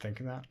remembering that and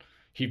thinking that.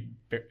 He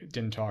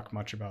didn't talk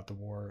much about the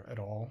war at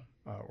all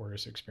or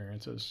his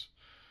experiences.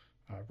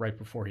 Right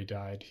before he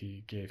died,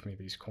 he gave me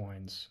these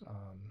coins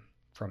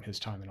from his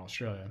time in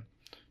Australia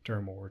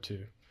during World War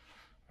II,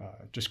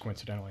 just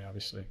coincidentally,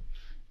 obviously.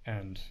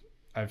 And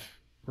I've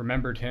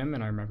remembered him,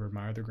 and I remembered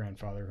my other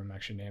grandfather, who I'm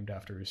actually named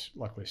after, who's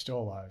luckily still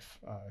alive,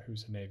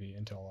 who's a Navy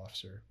intel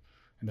officer.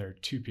 And there are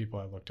two people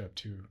I looked up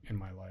to in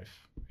my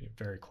life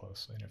very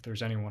closely. And if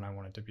there's anyone I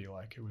wanted to be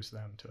like, it was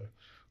them, to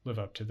live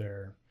up to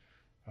their,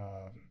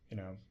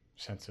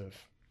 sense of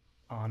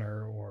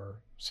honor or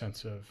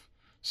sense of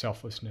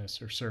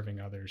selflessness or serving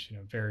others,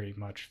 very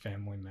much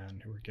family men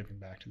who were giving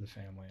back to the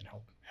family and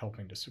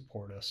helping to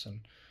support us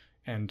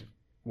and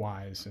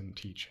wise in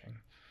teaching.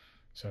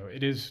 So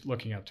it is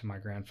looking up to my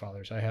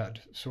grandfathers. I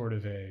had sort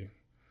of a,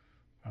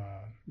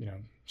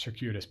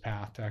 circuitous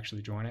path to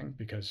actually joining,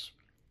 because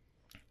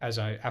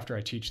after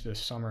I teach this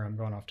summer, I'm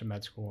going off to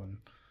med school and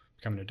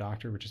becoming a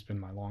doctor, which has been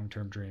my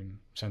long-term dream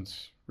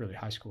since really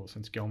high school,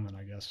 since Gilman,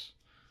 I guess.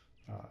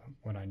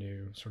 When I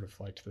knew, sort of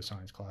liked the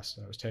science classes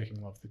that I was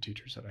taking, loved the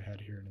teachers that I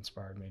had here, and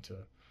inspired me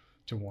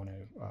to want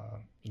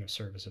to,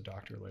 serve as a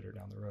doctor later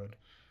down the road.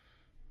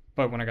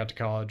 But when I got to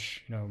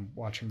college,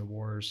 watching the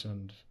wars,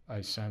 and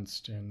I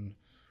sensed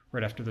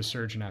right after the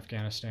surge in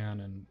Afghanistan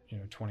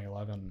in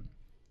 2011,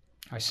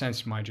 I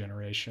sensed my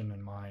generation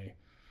and my,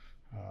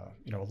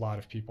 a lot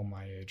of people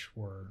my age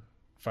were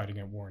fighting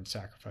at war and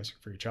sacrificing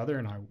for each other,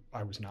 and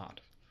I was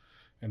not.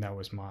 And that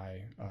was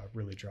my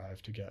really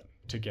drive to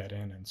get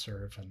in and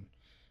serve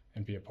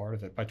and be a part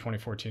of it. By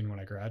 2014, when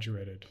I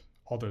graduated,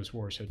 all those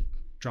wars had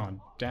drawn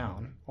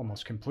down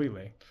almost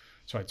completely.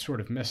 So I'd sort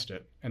of missed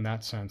it in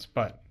that sense.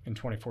 But in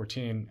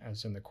 2014,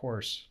 as in the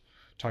course,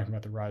 talking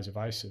about the rise of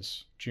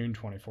ISIS, June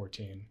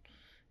 2014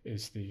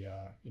 is the,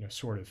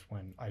 sort of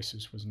when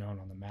ISIS was known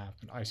on the map.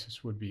 And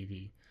ISIS would be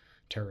the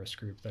terrorist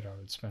group that I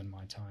would spend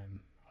my time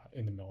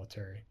in the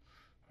military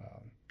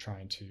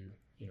trying to,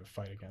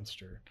 fight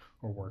against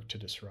or work to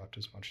disrupt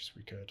as much as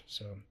we could.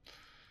 So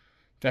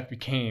that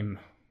became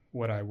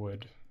what I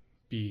would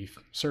be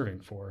serving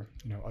for,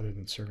 other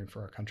than serving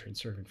for our country and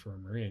serving for our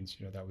Marines.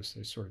 That was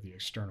sort of the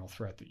external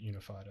threat that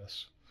unified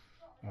us.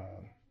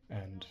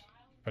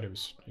 But it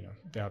was,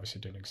 they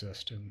obviously didn't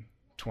exist in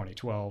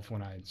 2012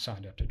 when I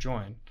signed up to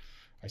join.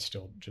 I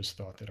still just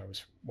thought that I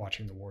was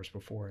watching the wars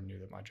before and knew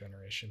that my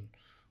generation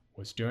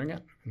was doing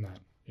it, and that,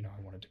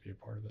 I wanted to be a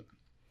part of it.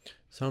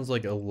 Sounds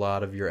like a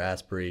lot of your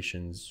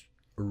aspirations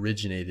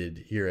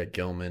originated here at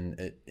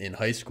Gilman in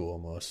high school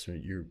almost.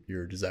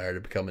 Your desire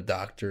to become a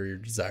doctor, your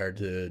desire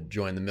to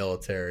join the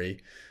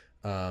military.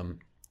 Then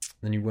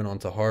you went on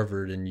to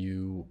Harvard and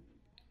you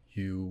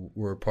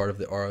were part of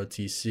the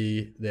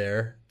ROTC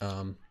there.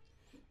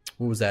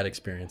 What was that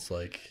experience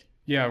like?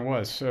 Yeah, it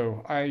was.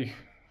 So I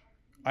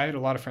had a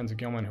lot of friends at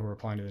Gilman who were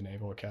applying to the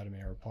Naval Academy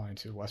or applying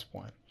to West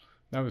Point.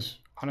 That was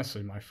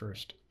honestly my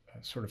first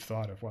sort of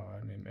thought of,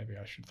 maybe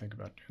I should think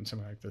about doing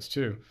something like this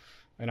too.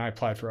 And I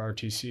applied for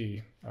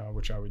ROTC,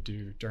 which I would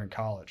do during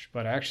college.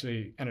 But I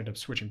actually ended up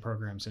switching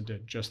programs and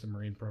did just the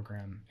Marine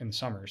program in the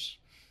summers,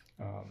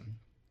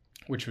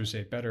 which was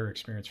a better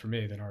experience for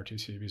me than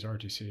ROTC, because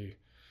ROTC,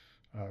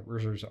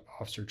 Reserve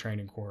Officer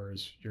Training Corps,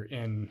 you're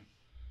in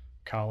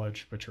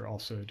college, but you're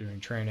also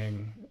doing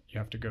training. You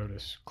have to go to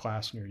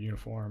class in your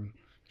uniform,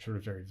 sort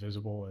of very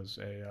visible as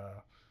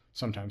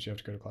sometimes you have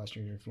to go to class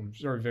in your uniform,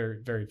 sort of very,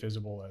 very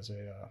visible as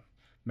a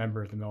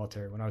member of the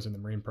military. When I was in the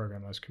Marine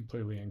program, I was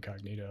completely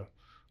incognito,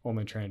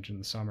 only trained in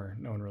the summer.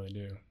 No one really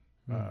knew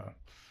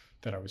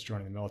that I was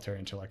joining the military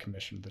until I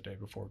commissioned the day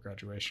before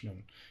graduation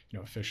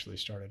and, officially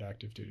started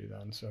active duty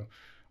then. So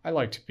I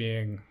liked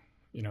being,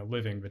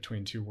 living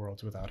between two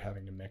worlds without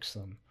having to mix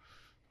them.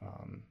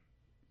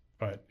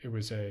 But it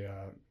was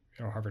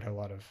Harvard had a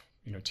lot of,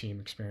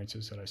 team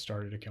experiences that I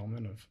started at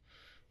Gilman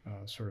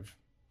of sort of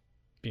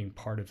being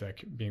part of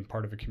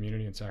a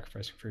community and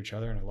sacrificing for each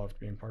other. And I loved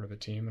being part of a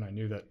team. And I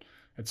knew that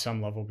at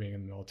some level, being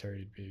in the military,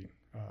 you'd be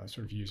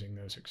sort of using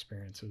those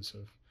experiences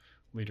of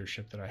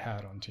leadership that I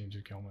had on teams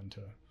at Gilman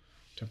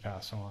to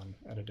pass on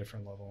at a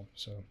different level.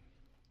 So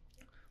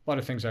a lot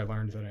of things I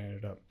learned that I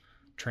ended up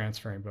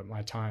transferring, but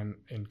my time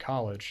in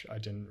college, I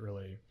didn't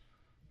really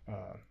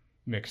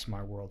mix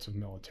my worlds of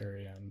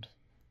military and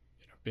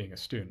being a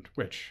student,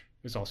 which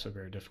is also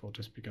very difficult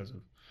just because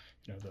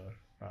of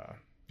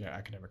the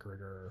academic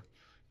rigor, or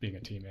being a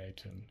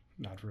teammate and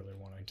not really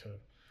wanting to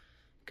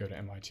go to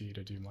MIT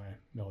to do my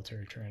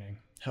military training.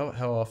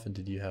 How often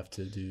did you have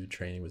to do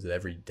training? Was it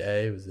every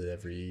day? Was it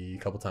every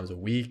couple times a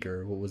week,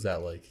 or what was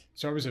that like?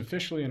 So I was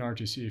officially in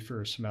RTC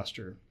for a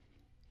semester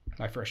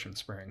my freshman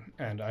spring,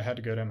 and I had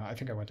to go to I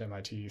think I went to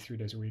MIT 3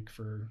 days a week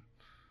for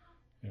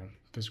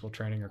physical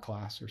training or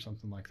class or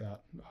something like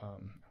that.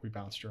 We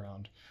bounced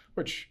around,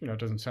 which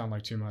doesn't sound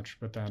like too much,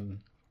 but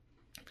then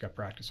I've got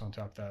practice on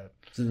top of that.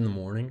 Is it in the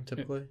morning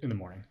typically? In the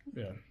morning,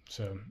 yeah.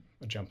 So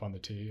I jump on the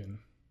tee and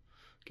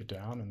get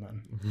down, and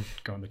then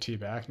go on the tee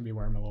back and be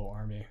wearing my little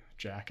Army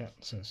jacket.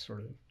 So it's sort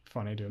of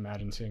funny to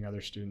imagine seeing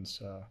other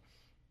students.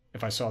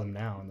 If I saw them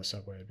now in the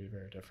subway, it'd be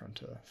very different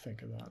to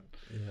think of that.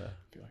 Yeah.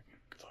 Be like,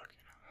 good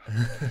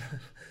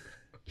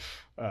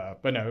luck.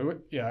 But no,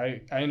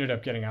 I ended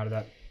up getting out of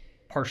that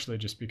partially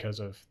just because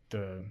of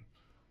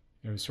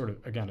it was sort of,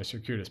 again, a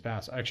circuitous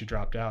path. I actually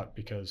dropped out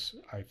because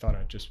I thought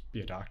I'd just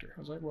be a doctor. I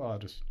was like, well,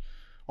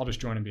 I'll just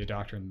join and be a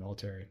doctor in the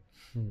military.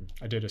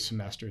 I did a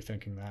semester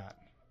thinking that,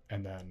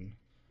 and then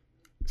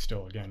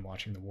still, again,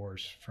 watching the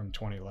wars from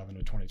 2011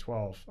 to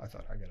 2012, I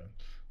thought I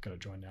gotta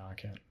join now.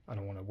 I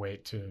don't want to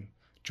wait to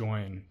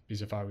join,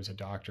 because if I was a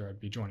doctor,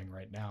 I'd be joining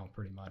right now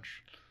pretty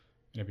much.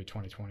 And it'd be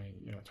 2020,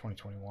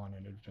 2021,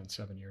 and it'd been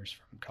 7 years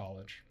from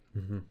college.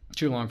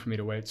 Too long for me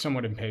to wait,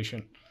 somewhat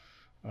impatient.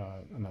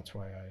 And that's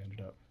why I ended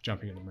up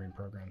jumping in the Marine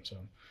program. So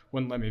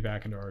wouldn't let me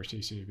back into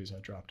ROTC because I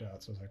dropped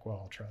out. So I was like,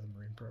 well, I'll try the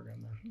Marine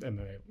program then. And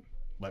they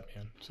let me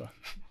in. So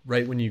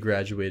right when you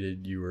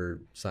graduated, you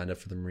were signed up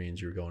for the Marines.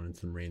 You were going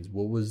into the Marines.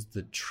 What was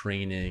the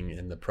training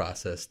and the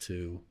process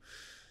to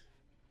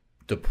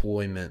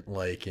deployment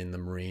like in the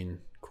Marine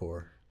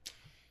Corps?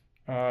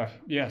 So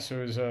it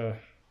was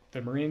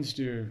the Marines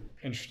do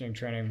interesting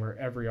training where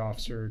every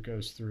officer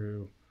goes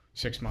through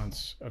 6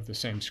 months of the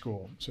same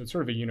school. So it's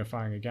sort of a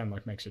unifying, again,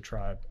 like makes a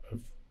tribe of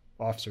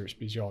officers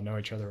because you all know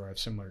each other or have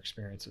similar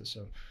experiences.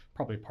 So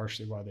probably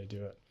partially why they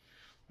do it.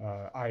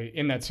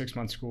 In that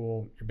 6-month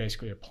school, you're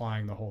basically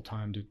applying the whole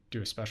time to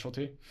do a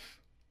specialty.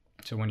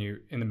 So when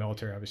you in the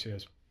military, obviously,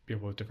 has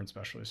people with different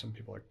specialties. Some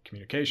people are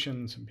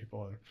communications, some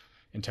people are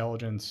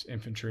intelligence,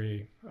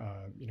 infantry.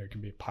 It can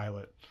be a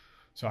pilot.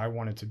 So I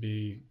wanted to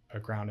be a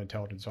ground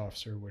intelligence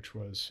officer, which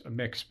was a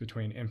mix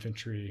between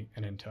infantry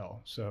and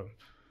intel. So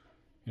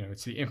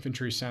it's the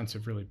infantry sense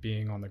of really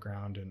being on the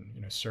ground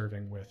and,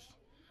 serving with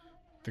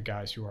the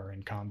guys who are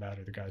in combat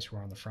or the guys who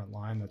are on the front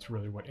line. That's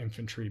really what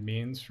infantry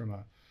means from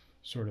a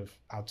sort of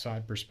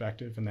outside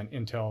perspective. And then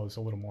intel is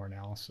a little more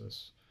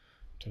analysis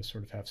to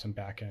sort of have some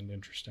back end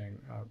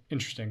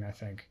interesting, I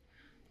think,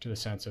 to the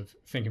sense of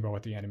thinking about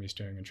what the enemy's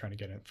doing and trying to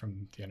get it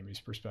from the enemy's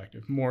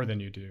perspective more than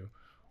you do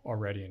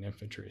already in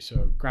infantry.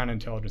 So ground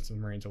intelligence in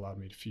the Marines allowed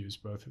me to fuse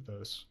both of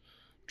those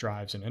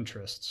drives and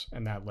interests.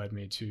 And that led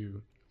me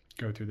to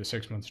go through the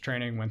 6 months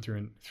training, went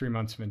through 3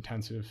 months of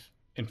intensive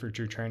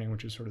infantry training,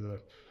 which is sort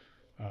of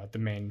the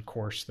main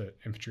course that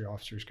infantry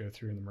officers go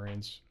through in the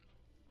Marines.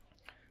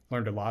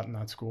 Learned a lot in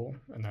that school,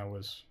 and that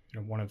was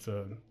one of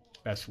the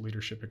best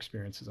leadership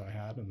experiences I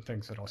had, and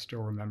things that I'll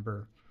still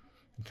remember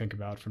and think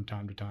about from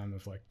time to time,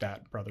 of like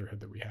that brotherhood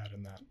that we had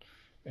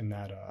in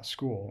that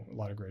school. A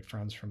lot of great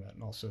friends from it,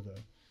 and also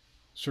the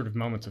sort of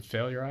moments of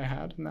failure I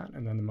had in that,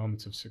 and then the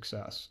moments of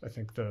success. I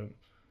think the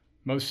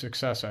most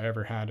success I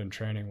ever had in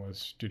training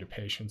was due to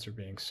patience, or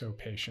being so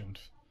patient,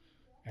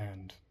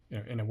 and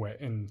in a way,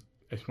 in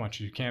as much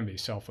as you can be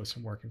selfless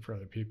and working for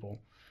other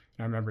people.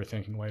 And I remember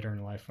thinking later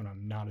in life, when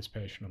I'm not as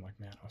patient, I'm like,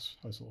 man, I was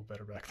a little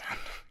better back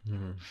then.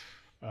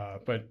 Mm-hmm.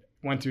 But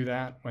went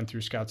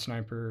through Scout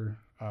Sniper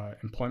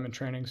employment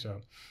training.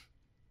 So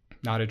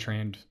not a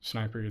trained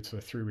sniper. It's a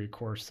 3-week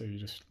course that you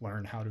just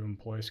learn how to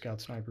employ Scout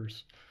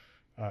Snipers.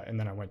 And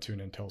then I went to an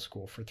intel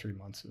school for 3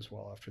 months as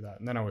well after that.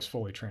 And then I was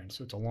fully trained.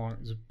 So it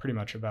was pretty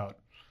much about,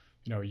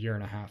 a year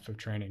and a half of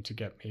training to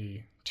get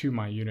me to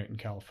my unit in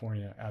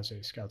California as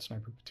a Scout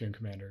Sniper platoon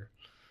commander,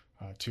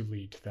 to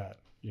lead that,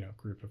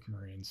 group of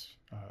Marines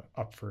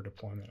up for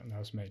deployment. And that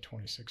was May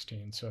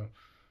 2016. So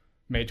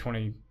May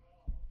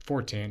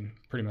 2014,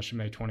 pretty much in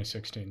May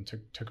 2016,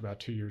 took about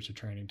 2 years of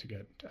training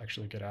to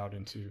actually get out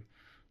into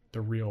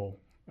the real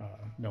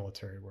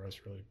military, where I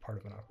was really part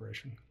of an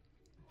operation.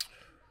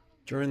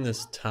 During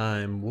this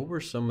time, what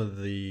were some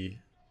of the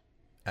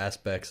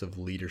aspects of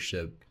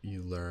leadership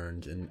you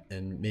learned,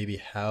 and maybe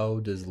how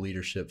does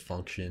leadership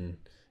function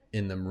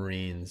in the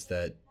Marines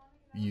that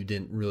you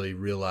didn't really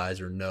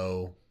realize or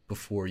know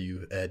before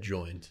you had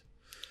joined?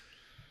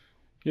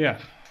 Yeah,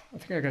 I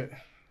think I got a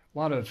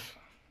lot of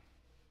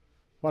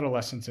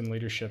lessons in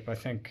leadership. I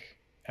think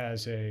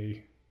as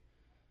a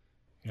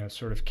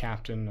sort of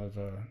captain of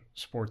a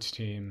sports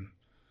team,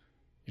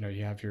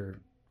 you have your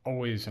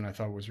always, and I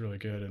thought was really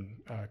good,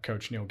 and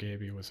Coach Neil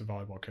Gaby was a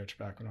volleyball coach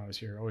back when I was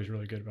here, always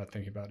really good about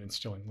thinking about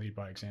instilling lead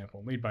by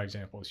example. Lead by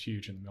example is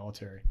huge in the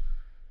military,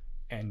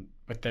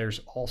 but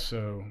there's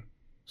also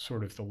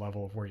sort of the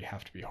level of where you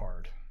have to be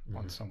hard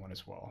on someone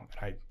as well.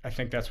 And I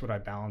think that's what I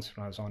balanced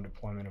when I was on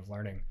deployment, of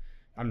learning.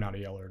 I'm not a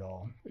yeller at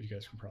all. You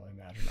guys can probably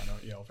imagine I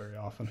don't yell very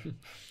often,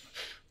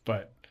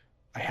 but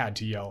I had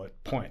to yell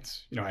at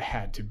points. I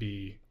had to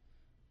be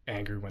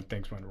angry when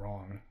things went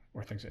wrong,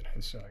 or things that,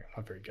 so I'm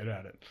not very good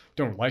at it.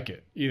 Don't like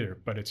it either,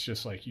 but it's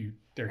just like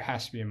there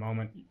has to be a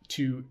moment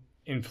to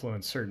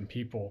influence certain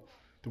people.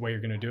 The way you're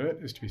going to do it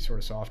is to be sort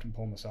of soft and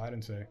pull them aside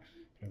and say,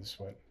 this is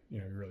what,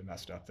 you really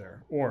messed up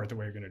there. Or the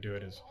way you're going to do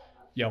it is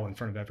yell in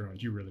front of everyone,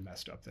 you really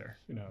messed up there.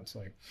 It's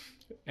like,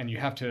 and you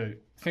have to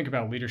think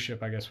about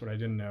leadership. I guess what I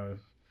didn't know,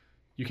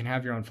 you can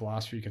have your own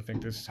philosophy. You can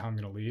think this is how I'm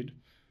going to lead,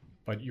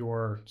 but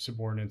your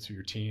subordinates or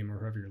your team or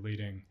whoever you're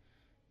leading,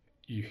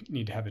 you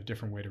need to have a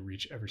different way to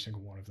reach every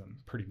single one of them,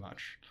 pretty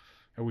much.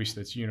 At least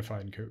that's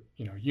unified and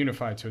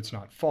unified, so it's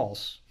not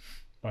false.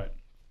 But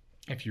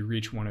if you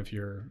reach one of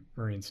your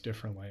Marines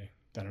differently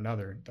than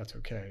another, that's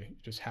okay. You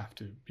just have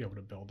to be able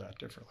to build that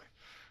differently.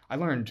 I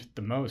learned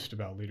the most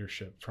about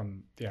leadership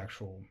from the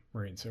actual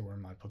Marines that were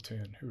in my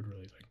platoon, who would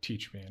really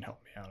teach me and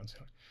help me out and say,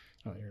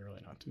 "No, you're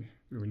really not.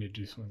 We need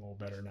to do something a little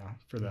better now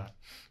for that."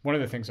 One of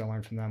the things I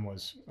learned from them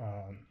was,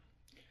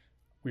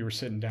 we were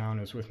sitting down,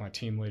 it was with my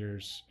team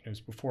leaders, it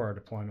was before our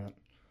deployment,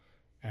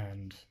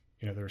 and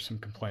there was some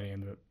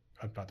complaining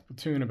about the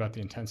platoon, about the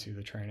intensity of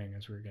the training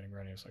as we were getting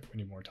ready. It's like, we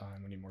need more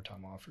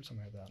time off, or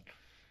something like that.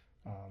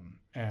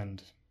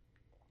 And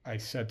I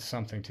said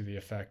something to the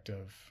effect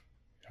of,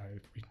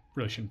 we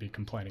really shouldn't be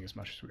complaining as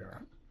much as we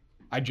are.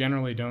 I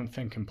generally don't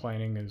think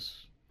complaining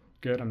is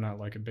good. I'm not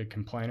like a big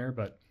complainer,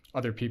 but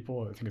other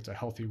people, I think it's a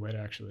healthy way to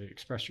actually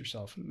express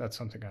yourself. And that's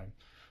something I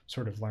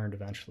sort of learned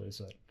eventually, is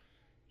that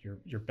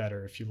you're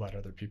better if you let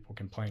other people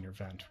complain or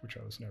vent, which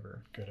I was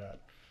never good at.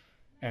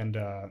 And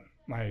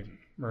my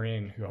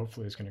Marine, who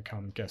hopefully is going to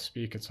come guest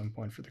speak at some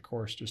point for the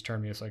course, just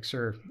turned to me, it's like,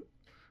 "Sir,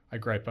 I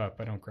gripe up,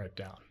 I don't gripe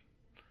down."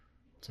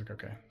 It's like,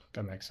 okay,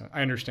 that makes sense.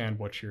 I understand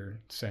what you're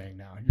saying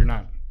now. You're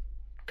not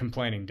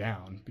complaining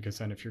down, because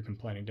then if you're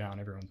complaining down,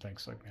 everyone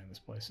thinks like, man, this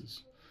place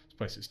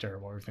is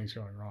terrible, everything's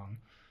going wrong.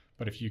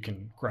 But if you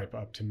can gripe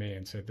up to me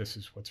and say, this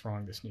is what's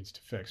wrong, this needs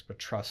to fix, but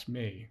trust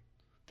me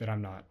that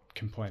I'm not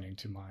complaining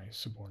to my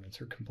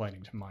subordinates or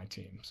complaining to my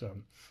team. So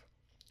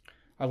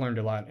I learned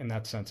a lot in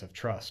that sense of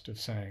trust, of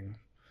saying,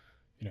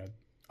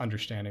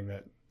 understanding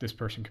that this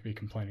person could be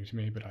complaining to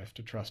me, but I have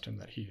to trust him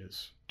that he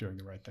is doing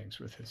the right things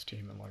with his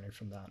team, and learning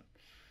from that.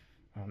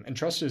 And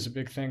trust is a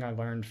big thing I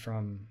learned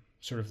from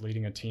sort of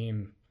leading a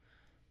team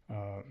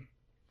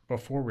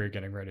before we were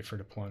getting ready for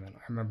deployment.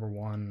 I remember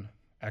one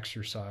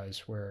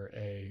exercise where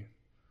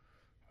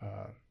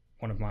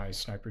one of my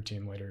sniper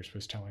team leaders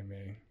was telling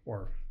me,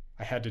 or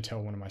I had to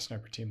tell one of my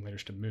sniper team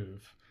leaders to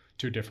move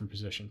to a different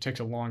position. It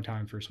takes a long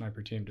time for a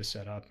sniper team to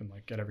set up and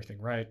get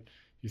everything right.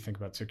 You think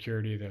about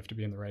security, they have to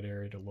be in the right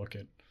area to look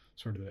at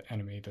sort of the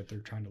enemy that they're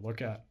trying to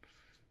look at.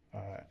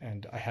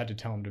 And I had to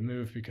tell him to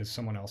move because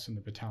someone else in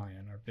the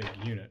battalion, our big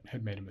unit,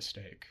 had made a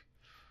mistake.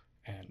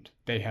 and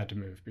they had to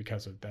move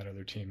because of that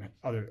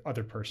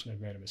other person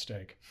had made a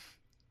mistake.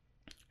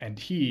 And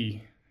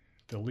he,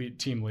 the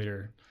team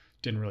leader,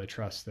 didn't really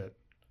trust that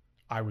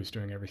I was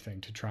doing everything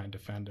to try and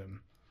defend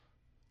him,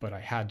 but I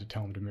had to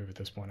tell him to move at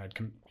this point.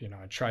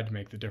 I tried to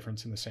make the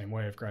difference in the same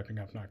way of griping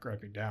up, not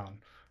griping down.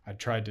 I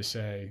tried to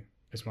say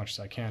as much as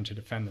I can to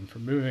defend them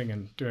from moving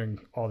and doing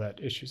all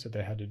that issues that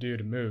they had to do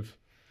to move.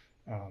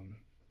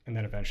 And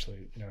then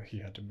eventually, he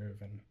had to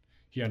move, and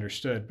he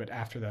understood. But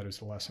after that is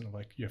the lesson of,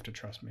 like, you have to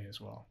trust me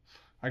as well.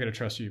 I got to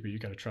trust you, but you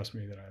got to trust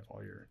me that I have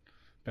all your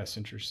best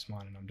interests in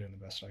mind and I'm doing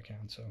the best I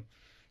can. So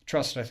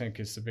trust, I think,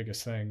 is the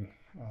biggest thing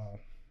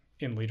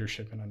in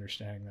leadership, and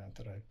understanding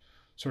that I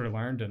sort of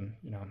learned. And,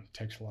 it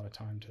takes a lot of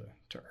time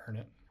to earn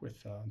it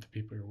with the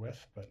people you're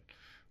with. But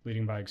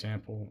leading by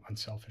example,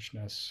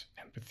 unselfishness,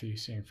 empathy,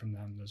 seeing from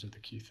them, those are the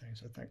key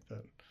things, I think,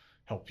 that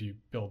help you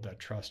build that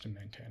trust and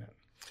maintain it.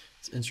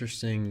 It's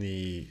interesting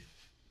the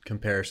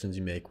comparisons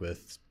you make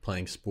with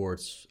playing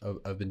sports.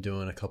 I've been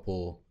doing a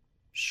couple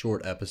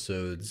short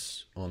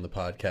episodes on the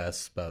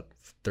podcast, about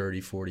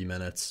 30, 40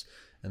 minutes.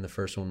 And the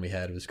first one we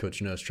had was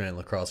Coach Nostrand,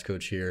 lacrosse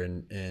coach here.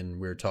 And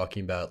we were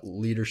talking about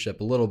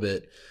leadership a little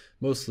bit,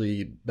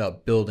 mostly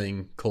about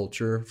building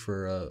culture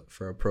for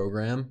a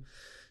program.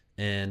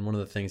 And one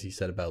of the things he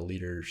said about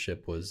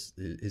leadership was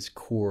his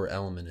core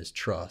element is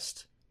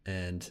trust.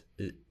 And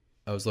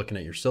I was looking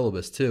at your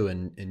syllabus too,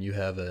 and you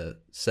have a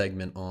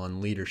segment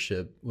on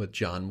leadership with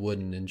John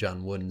Wooden, and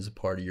John Wooden's a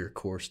part of your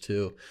course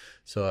too.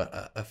 So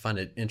I find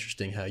it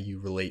interesting how you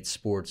relate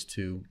sports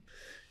to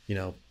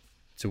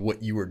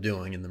what you were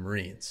doing in the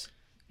Marines.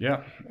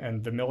 Yeah,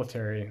 and the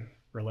military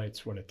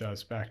relates what it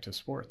does back to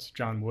sports.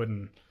 John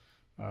Wooden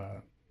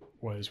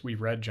we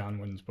read John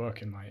Wooden's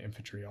book in my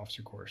infantry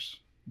officer course,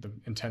 the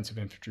intensive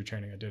infantry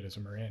training I did as a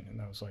Marine,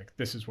 and I was like,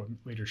 this is what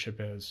leadership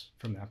is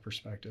from that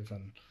perspective.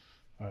 And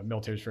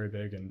military is very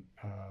big, and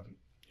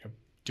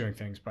doing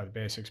things by the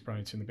basics,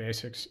 brilliance in the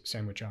basics.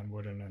 Same with John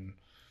Wooden, and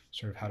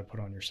sort of how to put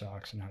on your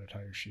socks and how to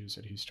tie your shoes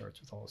that he starts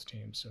with all his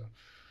teams. So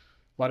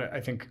I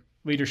think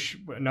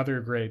leadership,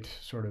 another great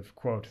sort of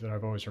quote that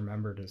I've always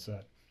remembered is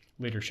that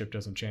leadership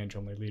doesn't change,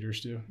 only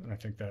leaders do. And I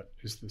think that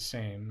is the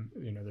same.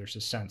 There's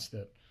a sense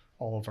that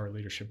all of our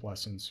leadership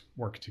lessons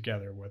work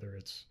together, whether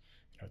it's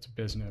it's a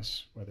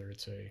business, whether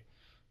it's a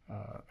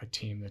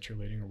team that you're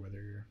leading, or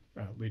whether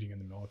you're leading in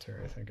the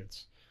military. I think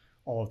it's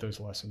all of those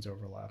lessons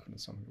overlap, and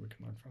it's something we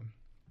can learn from.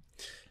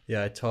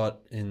 Yeah, I taught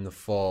in the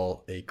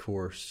fall a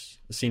course,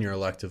 a senior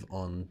elective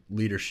on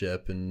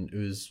leadership, and it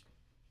was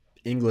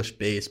English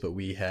based, but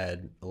we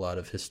had a lot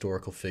of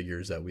historical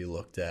figures that we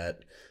looked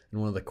at. And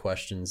one of the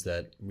questions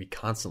that we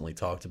constantly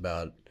talked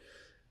about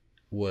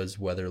was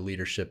whether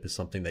leadership is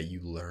something that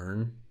you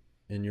learn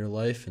in your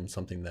life and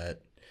something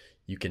that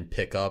you can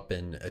pick up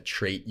and a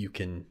trait you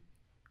can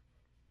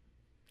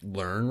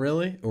learn,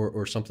 really,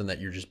 or something that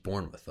you're just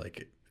born with.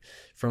 Like,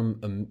 from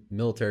a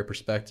military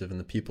perspective and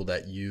the people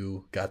that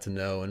you got to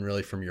know, and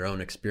really from your own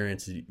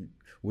experience,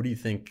 what do you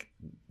think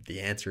the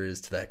answer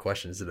is to that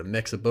question? Is it a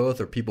mix of both?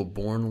 Are people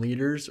born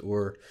leaders,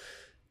 or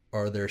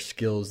are there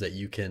skills that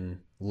you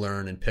can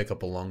learn and pick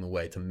up along the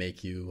way to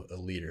make you a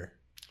leader?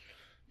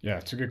 Yeah,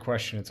 it's a good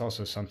question. It's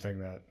also something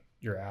that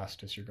you're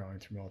asked as you're going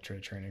through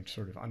military training,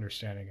 sort of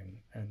understanding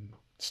and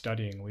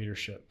studying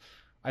leadership.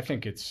 I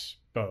think it's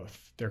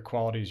both. There are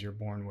qualities you're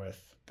born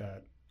with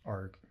that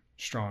are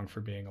strong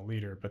for being a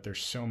leader, but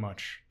there's so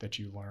much that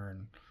you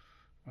learn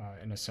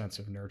in a sense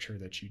of nurture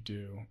that you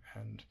do.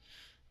 And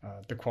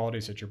the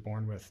qualities that you're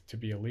born with to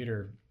be a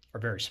leader are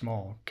very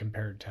small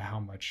compared to how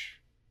much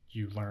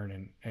you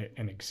learn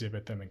and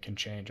exhibit them and can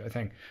change. I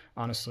think,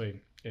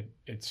 honestly,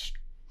 it's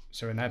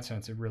so in that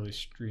sense, it really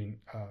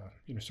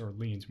sort of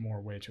leans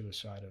more way to the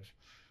side of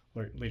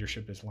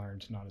leadership is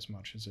learned, not as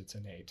much as it's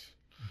innate.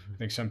 Mm-hmm. I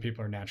think some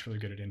people are naturally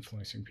good at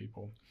influencing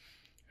people,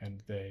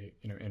 and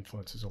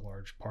influence is a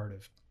large part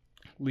of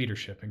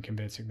leadership and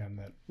convincing them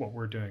that what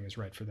we're doing is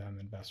right for them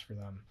and best for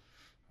them,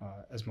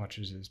 as much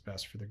as is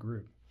best for the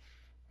group.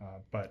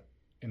 But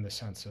in the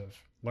sense of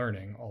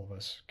learning, all of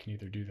us can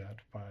either do that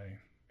by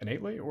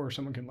innately, or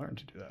someone can learn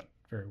to do that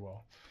very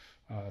well.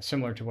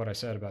 Similar to what I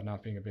said about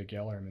not being a big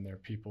yeller, I mean, there are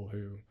people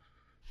who,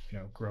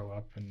 grow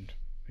up and,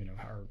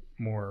 are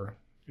more,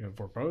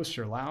 verbose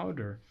or loud,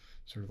 or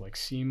sort of like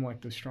seem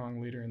like the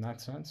strong leader in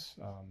that sense.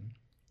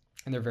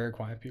 And they're very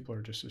quiet people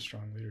are just as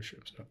strong in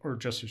leadership,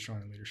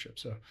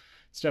 So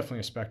it's definitely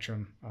a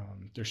spectrum.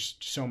 There's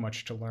so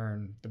much to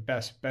learn. The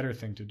better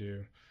thing to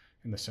do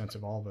in the sense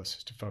of all of us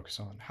is to focus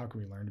on how can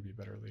we learn to be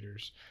better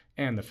leaders,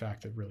 and the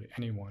fact that really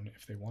anyone,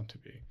 if they want to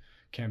be,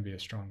 can be a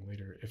strong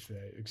leader if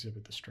they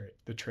exhibit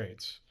the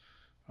traits,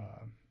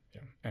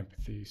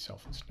 empathy,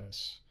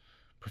 selflessness,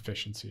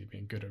 proficiency,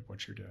 being good at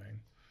what you're doing,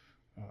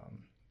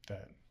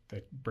 that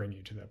bring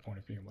you to that point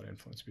of being able to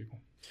influence people.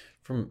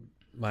 From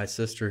my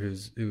sister,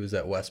 who was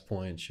at West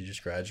Point, she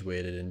just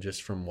graduated, and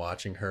just from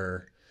watching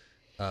her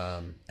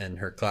and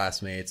her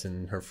classmates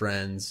and her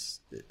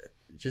friends, it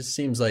just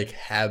seems like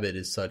habit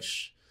is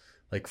such,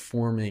 like,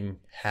 forming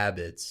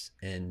habits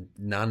and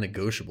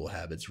non-negotiable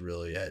habits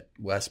really at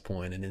West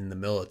Point and in the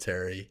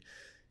military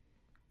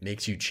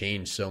makes you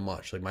change so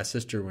much. Like my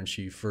sister, when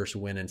she first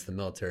went into the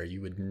military,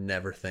 you would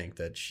never think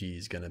that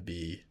she's going to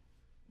be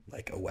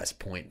like a West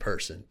Point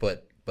person.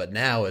 But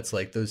now it's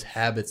like those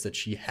habits that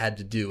she had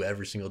to do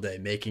every single day,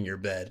 making your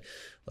bed,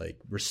 like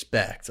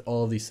respect,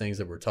 all of these things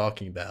that we're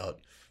talking about,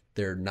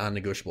 they're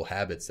non-negotiable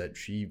habits that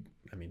she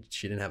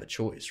didn't have a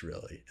choice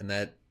really. And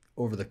that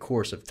over the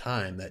course of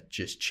time, that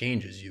just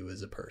changes you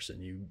as a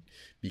person. You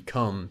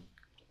become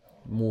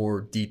more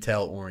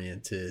detail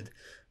oriented,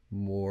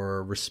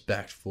 more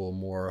respectful,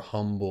 more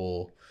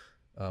humble,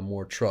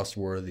 more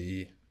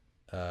trustworthy,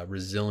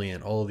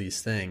 resilient, all of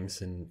these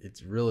things. And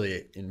it's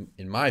really,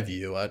 in my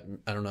view, I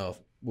don't know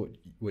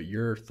what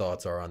your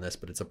thoughts are on this,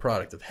 but it's a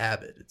product of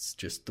habit. It's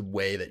just the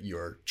way that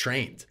you're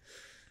trained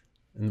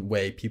and the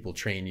way people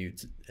train you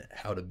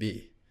how to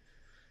be.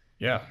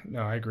 Yeah,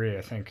 no, I agree.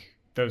 I think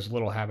those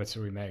little habits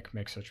that we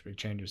make such big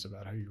changes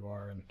about who you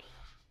are. And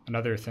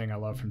another thing I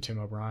love from Tim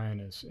O'Brien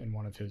is in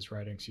one of his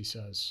writings, he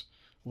says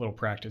a little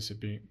practice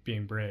of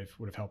being brave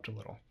would have helped a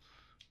little.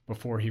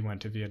 Before he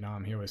went to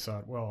Vietnam, he always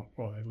thought, well,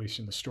 at least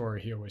in the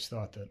story, he always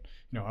thought that,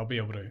 I'll be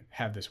able to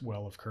have this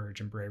well of courage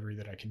and bravery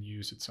that I can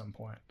use at some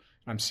point.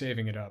 I'm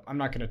saving it up. I'm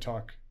not going to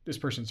talk, this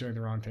person's doing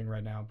the wrong thing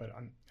right now, but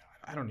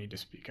I don't need to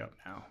speak up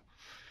now.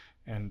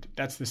 And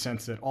that's the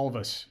sense that all of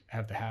us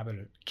have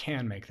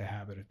can make the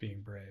habit of being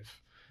brave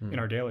in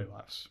our daily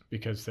lives,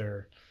 because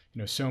there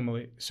are, so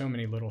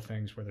many little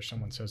things, whether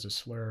someone says a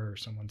slur or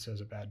someone says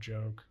a bad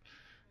joke,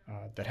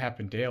 that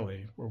happen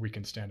daily, where we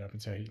can stand up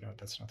and say,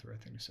 that's not the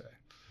right thing to say.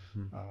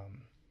 Mm-hmm.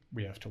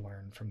 We have to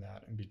learn from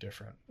that and be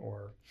different.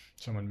 Or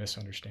someone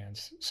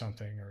misunderstands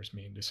something or is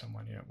mean to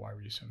someone, why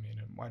were you so mean?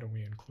 And why don't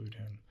we include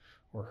him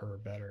or her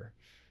better?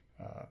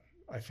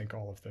 I think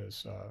all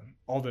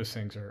those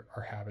things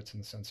are habits in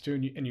the sense too.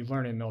 And you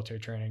learn in military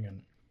training,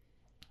 and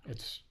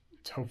it's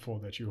hopeful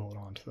that you hold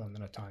on to them,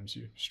 and at times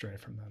you stray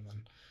from them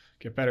and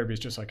get better, because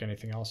just like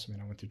anything else,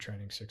 I went through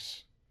training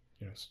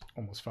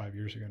almost 5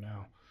 years ago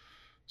now.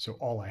 So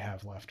all I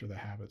have left are the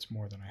habits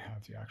more than I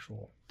have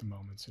the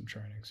moments in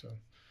training. So,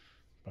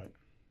 but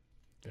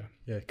yeah.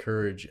 Yeah.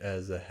 Courage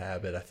as a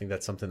habit. I think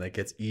that's something that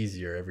gets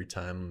easier every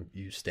time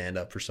you stand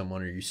up for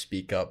someone or you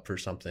speak up for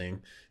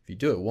something. If you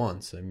do it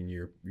once,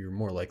 you're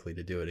more likely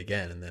to do it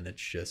again. And then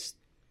it's just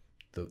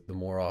the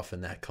more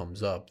often that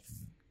comes up,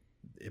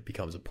 it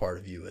becomes a part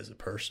of you as a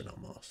person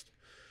almost.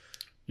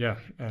 Yeah.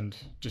 And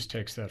just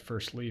takes that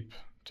first leap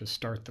to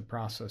start the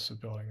process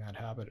of building that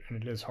habit.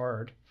 And it is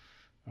hard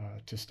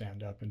to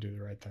stand up and do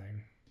the right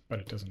thing, but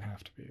it doesn't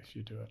have to be if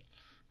you do it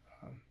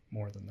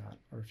more than that,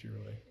 or if you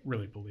really,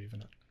 really believe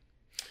in it.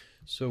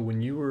 So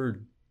when you were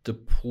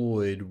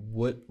deployed,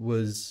 what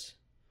was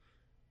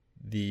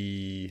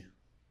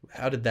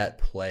how did that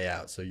play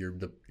out? So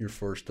your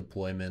first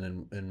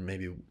deployment, and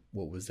maybe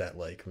what was that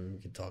like? We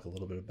can talk a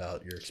little bit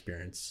about your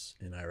experience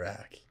in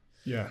Iraq.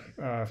 Yeah.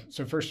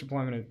 So first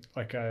deployment,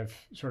 like I've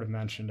sort of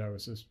mentioned, I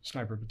was a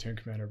sniper platoon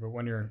commander. But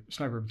when you're a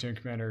sniper platoon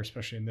commander,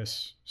 especially in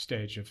this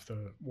stage of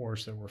the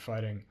wars that we're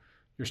fighting,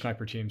 your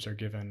sniper teams are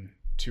given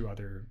to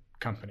other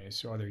companies,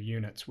 so other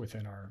units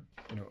within our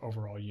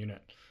overall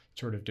unit,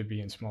 sort of to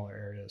be in smaller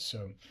areas.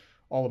 So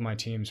all of my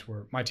teams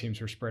were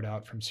spread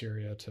out from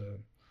Syria to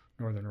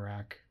northern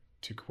Iraq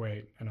to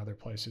Kuwait and other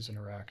places in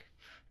Iraq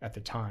at the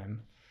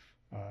time.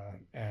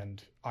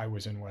 And I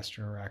was in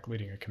Western Iraq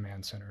leading a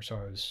command center. So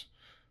I was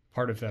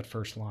part of that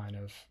first line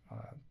of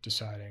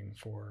deciding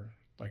for,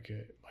 like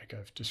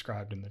I've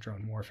described in the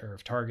drone warfare,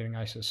 of targeting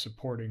ISIS,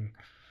 supporting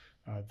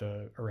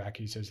the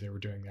Iraqis as they were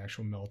doing the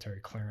actual military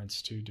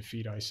clearance to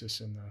defeat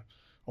ISIS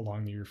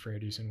along the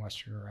Euphrates in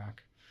Western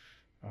Iraq.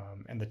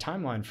 And the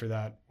timeline for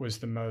that was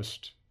the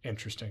most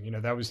interesting.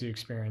 That was the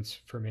experience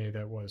for me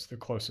that was the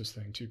closest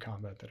thing to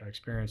combat that I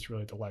experienced,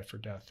 really the life or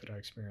death that I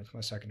experienced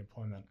my second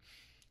deployment.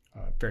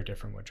 Very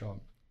different, which I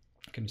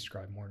can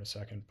describe more in a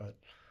second. But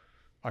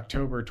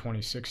October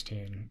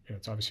 2016,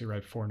 it's obviously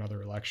right before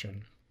another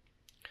election,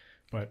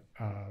 but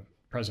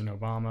President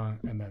Obama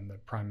and then the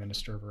Prime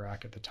Minister of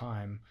Iraq at the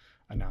time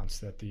announced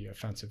that the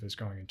offensive is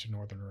going into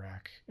northern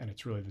Iraq, and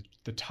it's really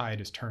the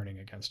tide is turning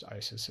against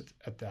ISIS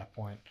at that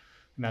point.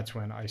 And that's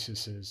when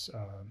ISIS is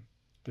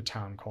the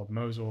town called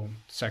Mosul,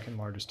 second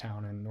largest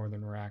town in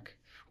northern Iraq,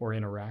 or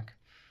in Iraq,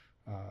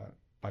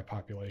 by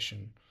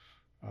population,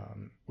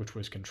 which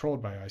was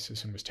controlled by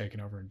ISIS and was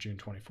taken over in June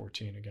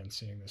 2014, again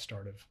seeing the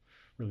start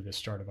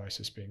of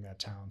ISIS being that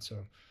town. So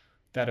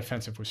that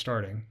offensive was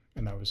starting,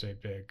 and that was a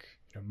big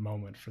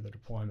moment for the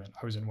deployment.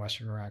 I was in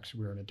Western Iraq, so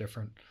we were in a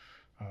different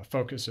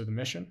focus of the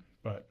mission,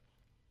 but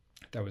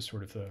that was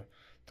sort of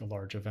the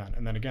large event.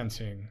 And then again,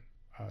 seeing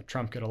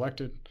Trump get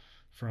elected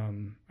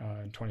from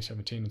in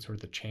 2017, and sort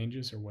of the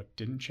changes, or what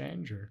didn't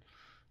change, or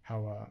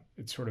how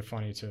it's sort of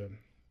funny to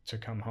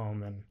come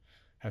home and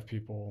have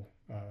people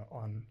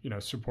on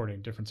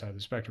supporting different sides of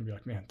the spectrum be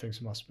like, man,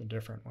 things must have been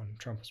different when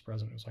Trump was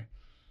president. It was like,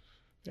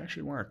 they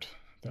actually weren't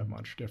that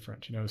much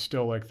different.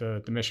 Still like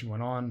the mission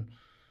went on.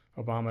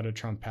 Obama to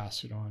Trump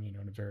passed it on,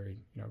 in a very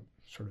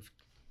sort of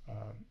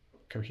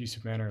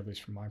cohesive manner, at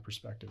least from my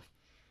perspective,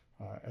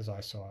 as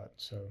I saw it.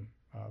 So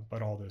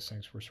But all those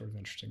things were sort of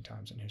interesting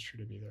times in history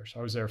to be there. So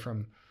I was there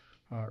from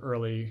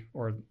early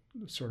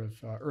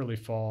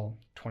fall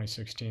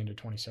 2016 to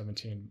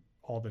 2017,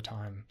 all the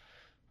time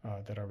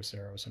that I was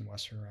there. I was in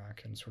Western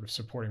Iraq and sort of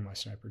supporting my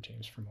sniper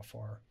teams from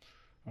afar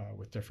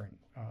with different,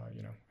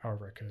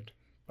 however I could.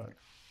 But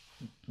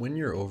when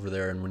you're over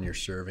there and when you're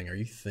serving, are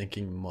you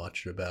thinking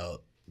much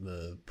about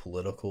the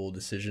political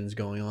decisions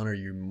going on, or are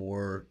you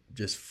more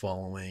just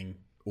following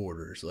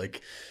orders?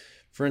 Like,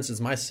 for instance,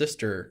 my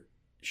sister,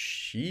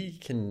 she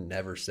can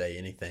never say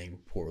anything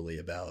poorly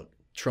about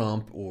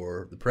Trump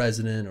or the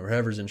president or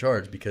whoever's in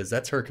charge, because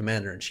that's her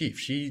commander in chief.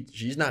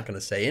 She's not going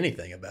to say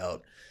anything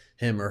about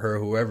him or her,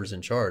 whoever's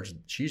in charge.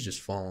 She's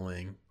just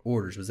following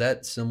orders. Was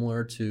that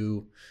similar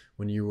to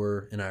when you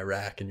were in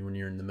Iraq and when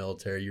you're in the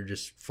military? You're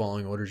just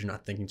following orders. You're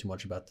not thinking too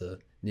much about the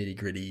nitty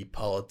gritty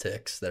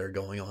politics that are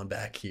going on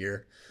back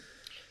here.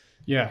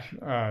 Yeah,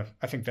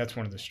 I think that's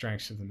one of the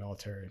strengths of the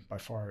military by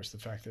far, is the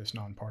fact that it's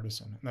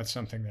nonpartisan. And that's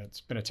something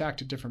that's been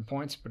attacked at different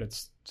points, but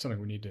it's something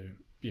we need to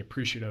be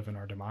appreciative in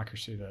our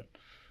democracy, that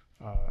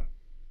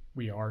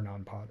we are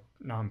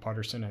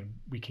nonpartisan, and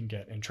we can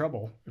get in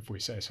trouble if we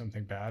say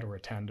something bad or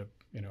attend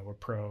a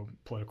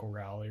pro-political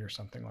rally or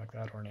something like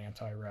that, or an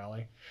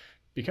anti-rally,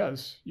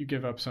 because you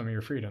give up some of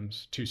your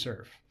freedoms to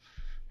serve.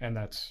 And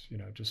that's,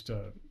 just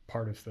a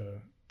part of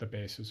the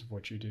basis of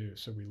what you do.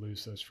 So we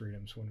lose those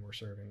freedoms when we're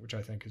serving, which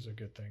I think is a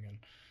good thing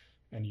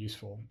and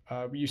useful.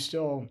 You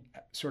still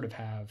sort of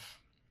have,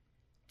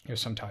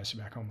 some ties to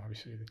back home,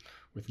 obviously,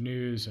 with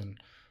news and,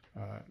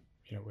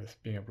 with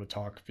being able to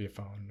talk via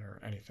phone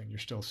or anything. You're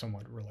still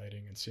somewhat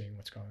relating and seeing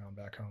what's going on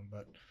back home.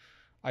 But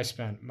I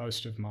spent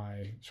most of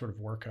my sort of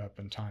workup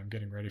and time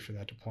getting ready for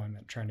that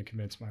deployment, trying to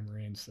convince my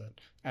Marines that,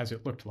 as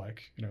it looked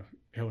like,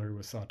 Hillary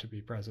was thought to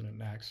be president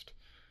next,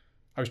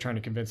 I was trying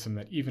to convince them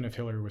that even if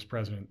Hillary was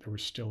president, there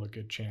was still a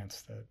good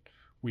chance that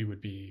we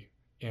would be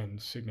in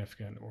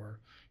significant or,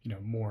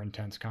 more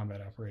intense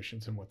combat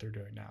operations than what they're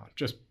doing now,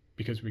 just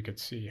because we could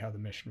see how the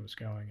mission was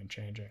going and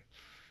changing.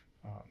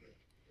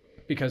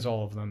 Because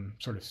all of them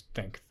sort of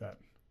think that,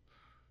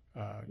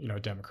 a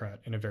Democrat,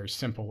 in a very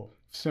simple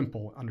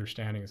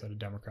understanding, is that a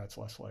Democrat's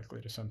less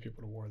likely to send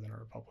people to war than a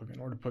Republican,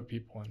 or to put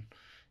people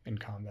in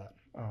combat,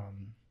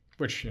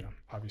 which,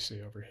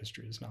 obviously over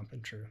history has not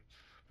been true.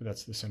 But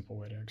that's the simple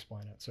way to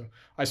explain it. So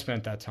I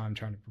spent that time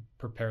trying to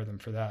prepare them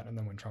for that. And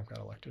then when Trump got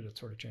elected, it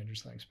sort of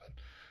changes things. But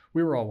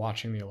we were all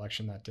watching the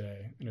election that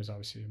day, and it was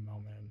obviously a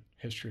moment in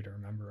history to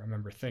remember. I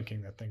remember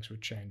thinking that things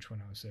would change when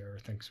I was there, or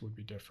things would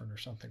be different, or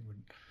something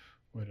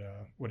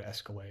would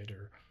escalate,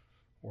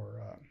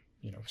 or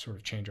sort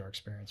of change our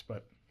experience.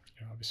 But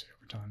obviously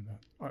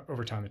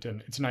over time it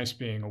didn't. It's nice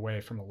being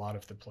away from a lot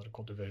of the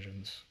political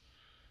divisions,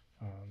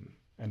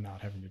 and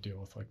not having to deal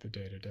with like the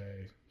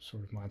day-to-day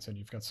sort of mindset.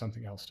 You've got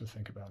something else to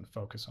think about and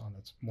focus on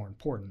that's more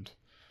important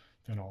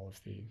than all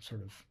of the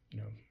sort of,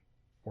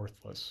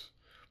 worthless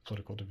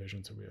political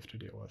divisions that we have to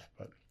deal with.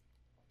 But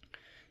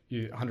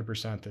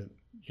 100% that,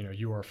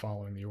 you are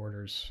following the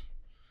orders.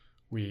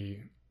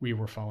 We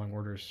were following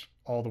orders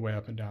all the way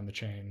up and down the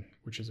chain,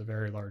 which is a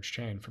very large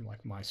chain from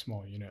like my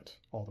small unit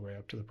all the way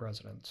up to the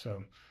president.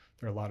 So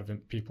there are a lot of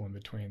people in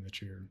between that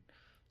you're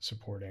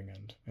supporting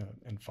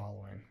and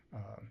following.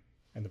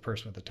 And the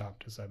person at the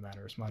top, does that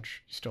matter as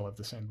much? You still have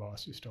the same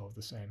boss. You still have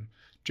the same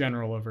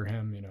general over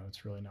him.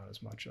 It's really not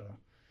as much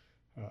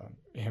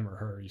him or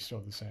her. You still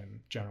have the same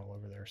general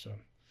over there. So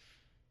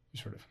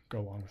you sort of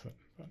go along with it.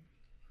 But.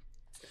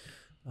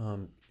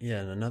 Yeah,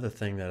 and another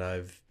thing that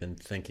I've been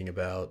thinking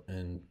about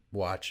and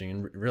watching,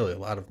 and really a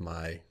lot of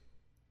my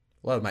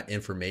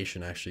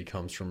information actually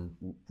comes from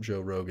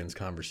Joe Rogan's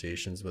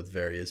conversations with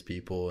various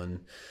people,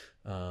 and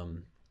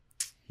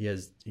he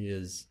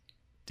has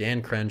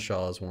Dan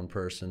Crenshaw is one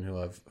person who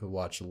I've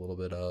watched a little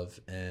bit of,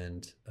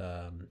 and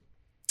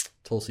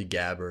Tulsi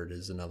Gabbard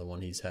is another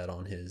one he's had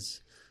on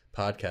his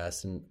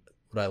podcast. And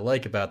what I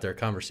like about their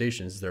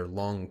conversations, they're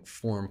long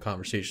form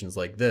conversations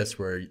like this,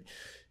 where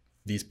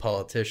these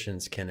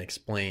politicians can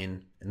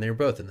explain, and they're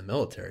both in the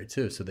military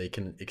too, so they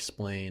can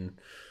explain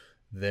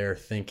their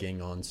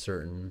thinking on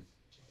certain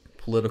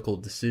political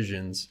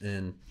decisions.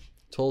 And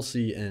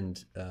Tulsi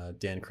and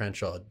Dan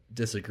Crenshaw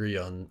disagree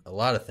on a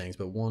lot of things,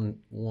 but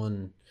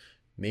one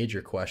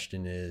major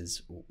question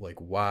is, like,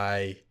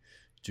 why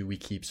do we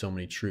keep so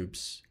many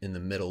troops in the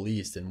Middle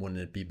East, and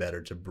wouldn't it be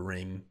better to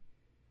bring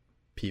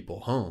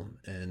people home?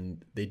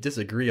 And they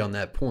disagree on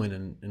that point,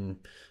 and I'm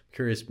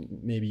curious,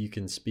 maybe you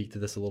can speak to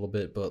this a little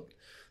bit, but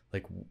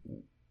like,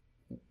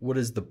 what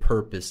is the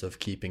purpose of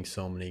keeping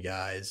so many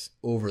guys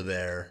over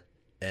there,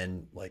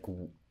 and like,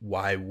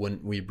 why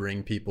wouldn't we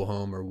bring people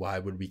home, or why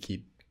would we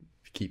keep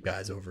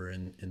guys over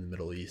in the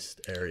Middle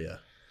East area?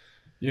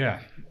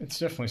 Yeah, it's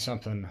definitely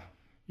something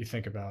you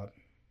think about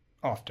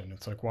often.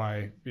 It's like,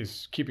 why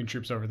is keeping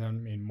troops over them?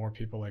 I mean, more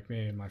people like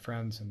me and my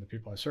friends and the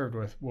people I served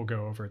with will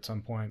go over at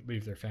some point,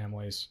 leave their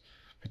families,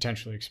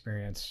 potentially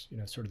experience,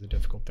 sort of the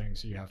difficult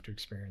things that you have to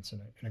experience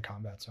in a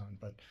combat zone.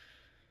 But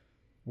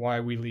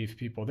why we leave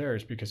people there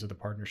is because of the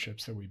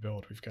partnerships that we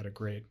build. We've got a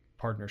great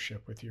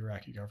partnership with the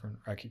Iraqi government.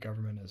 Iraqi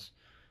government is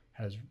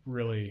has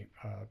really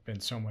been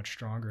so much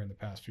stronger in the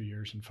past few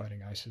years in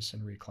fighting ISIS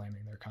and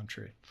reclaiming their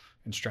country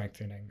and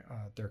strengthening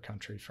their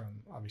country from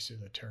obviously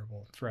the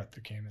terrible threat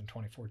that came in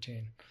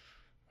 2014.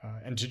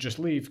 And to just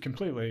leave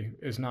completely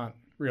is not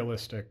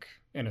realistic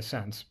in a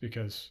sense,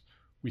 because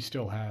we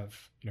still have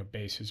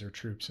bases or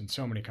troops in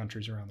so many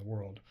countries around the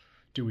world.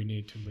 Do we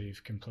need to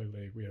leave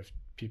completely? We have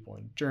people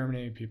in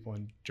Germany, people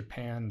in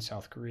Japan,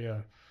 South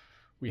Korea.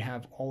 We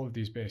have all of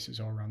these bases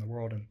all around the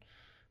world, and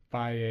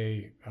by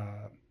a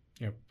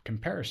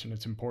comparison,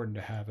 it's important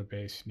to have a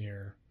base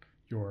near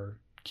your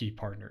key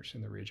partners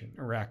in the region.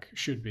 Iraq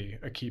should be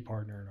a key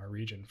partner in our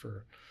region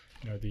for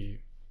the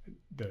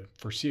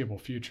foreseeable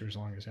future, as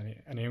long as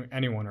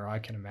anyone or I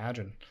can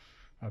imagine,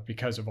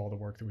 because of all the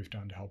work that we've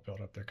done to help build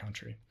up their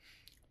country.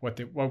 What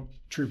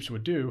troops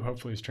would do,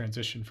 hopefully, is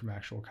transition from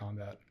actual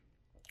combat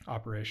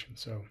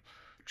operations. So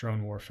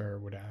drone warfare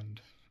would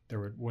end.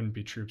 There wouldn't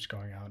be troops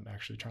going out and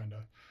actually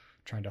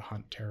trying to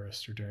hunt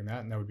terrorists or doing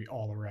that, and that would be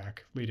all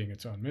Iraq leading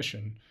its own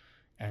mission.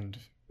 And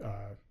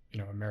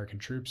American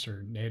troops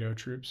or NATO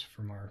troops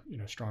from our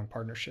strong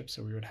partnerships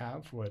that we would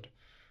have would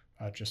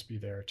just be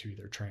there to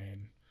either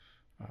train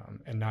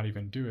and not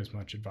even do as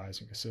much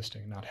advising,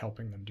 assisting, not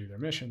helping them do their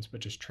missions,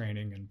 but just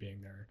training and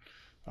being there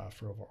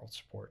for overall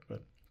support.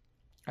 But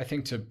I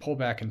think to pull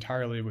back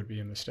entirely would be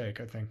a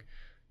mistake. I think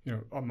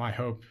my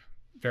hope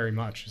very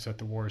much is that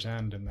the wars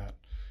end, and that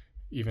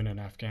even in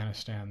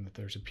Afghanistan, that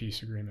there's a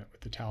peace agreement with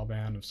the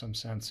Taliban of some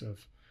sense of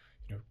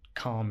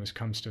calm as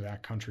comes to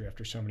that country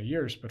after so many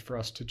years. But for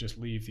us to just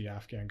leave the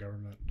Afghan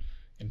government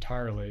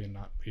entirely and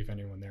not leave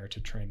anyone there to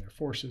train their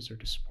forces or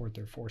to support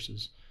their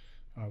forces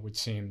would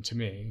seem to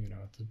me,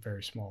 at the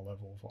very small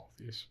level of all of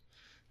these,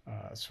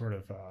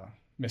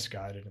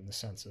 misguided, in the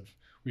sense of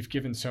we've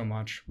given so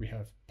much, we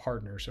have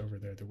partners over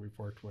there that we've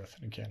worked with,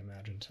 and can't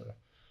imagine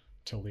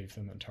to leave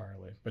them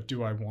entirely. But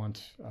do I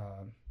want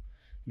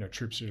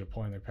troops to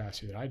deploy in the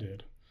capacity that I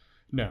did?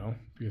 No,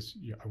 because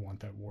I want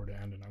that war to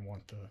end, and I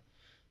want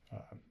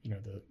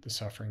the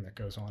suffering that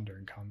goes on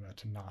during combat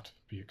to not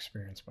be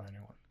experienced by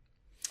anyone.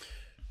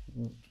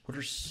 What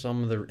are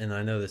some of the, and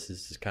I know this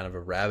is kind of a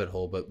rabbit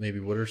hole, but maybe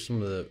what are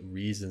some of the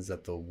reasons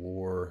that the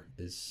war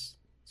is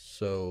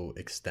so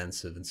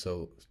extensive and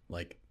so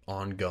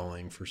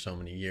ongoing for so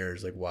many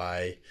years?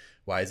 Why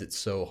is it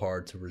so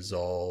hard to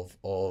resolve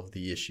all of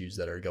the issues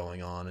that are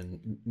going on?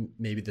 And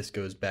maybe this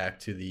goes back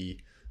to the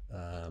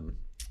what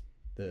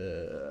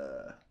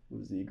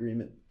was the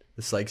agreement?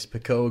 The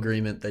Sykes-Picot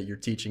agreement that you're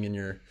teaching in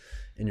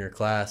your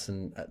class,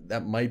 and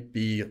that might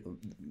be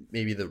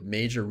maybe the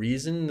major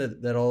reason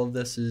that all of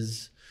this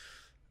is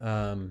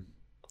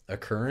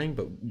occurring.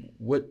 But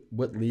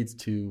what leads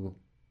to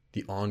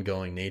the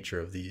ongoing nature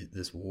of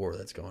this war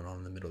that's going on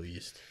in the Middle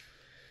East?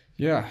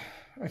 Yeah,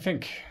 I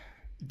think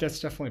that's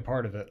definitely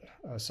part of it.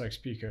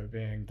 Sykes-Picot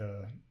being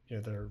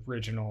the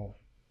original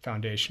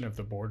foundation of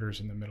the borders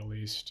in the Middle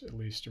East, at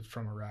least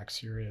from Iraq,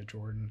 Syria,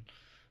 Jordan,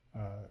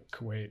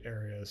 Kuwait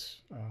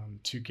areas,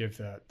 to give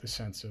that the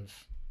sense of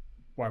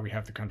why we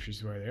have the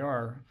countries the way they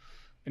are.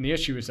 And the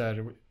issue is that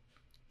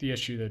the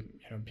issue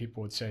that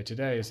people would say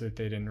today is that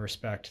they didn't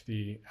respect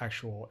the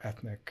actual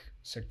ethnic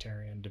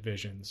sectarian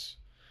divisions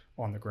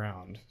on the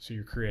ground. So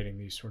you're creating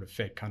these sort of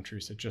fake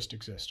countries that just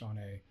exist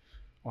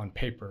on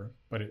paper,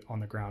 but on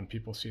the ground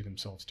people see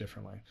themselves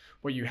differently.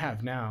 What you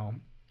have now,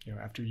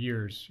 after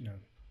years,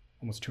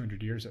 almost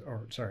 100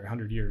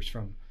 years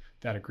from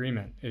that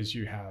agreement, is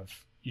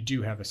you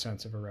do have a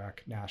sense of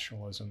Iraq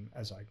nationalism,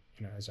 as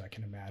I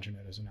can imagine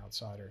it as an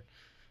outsider.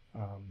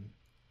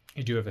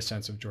 You do have a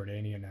sense of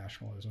Jordanian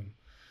nationalism.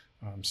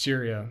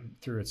 Syria,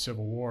 through its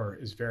civil war,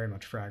 is very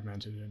much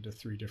fragmented into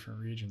 3 different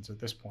regions at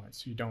this point.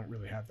 So you don't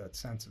really have that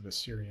sense of a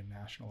Syrian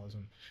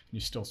nationalism, and you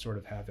still sort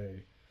of have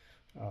a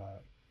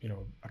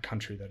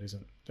country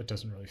that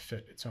doesn't really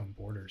fit its own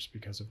borders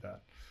because of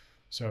that.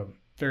 So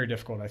very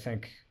difficult. I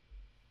think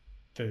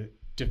the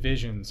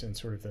divisions and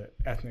sort of the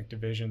ethnic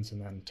divisions,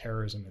 and then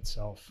terrorism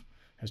itself,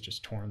 has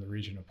just torn the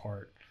region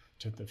apart,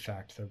 to the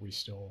fact that we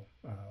still,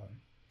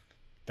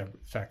 the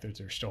fact that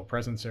there's still a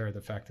presence there,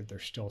 the fact that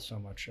there's still so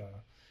much,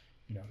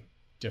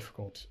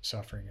 difficult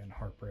suffering and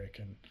heartbreak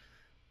and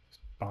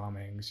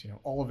bombings.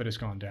 All of it has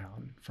gone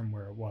down from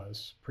where it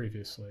was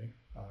previously,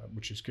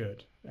 which is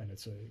good, and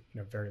it's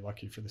very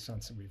lucky for the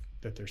sense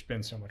that there's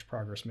been so much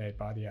progress made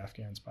by the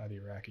Afghans, by the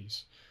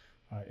Iraqis,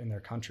 in their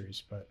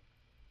countries. But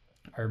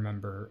I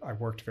remember I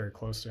worked very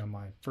closely on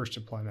my first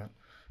deployment.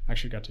 I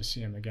actually got to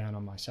see him again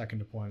on my second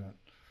deployment,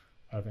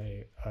 of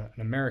an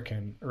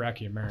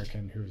Iraqi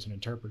American who was an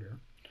interpreter,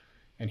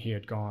 and he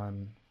had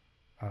gone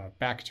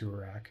back to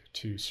Iraq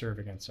to serve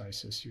against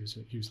ISIS.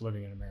 He was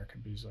living in America,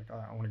 but he's like,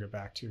 I want to go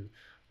back to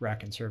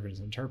Iraq and serve as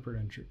an interpreter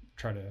and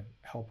try to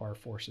help our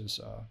forces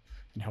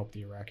and help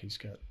the Iraqis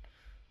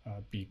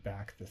beat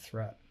back the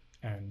threat.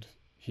 And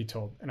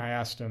I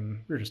asked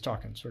him, we were just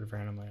talking sort of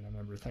randomly, and I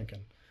remember thinking,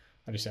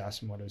 I just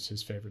asked him what is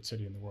his favorite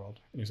city in the world,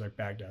 and he was like,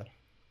 Baghdad,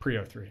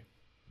 pre-03,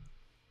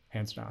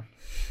 hands down.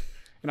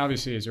 And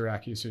obviously he's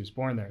Iraqi, so he was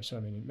born there, so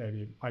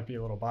maybe it might be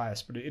a little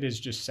biased, but it is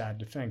just sad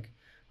to think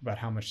about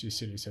how much these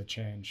cities have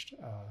changed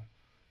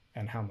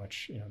and how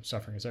much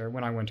suffering is there.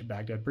 When I went to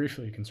Baghdad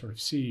briefly, you can sort of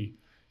see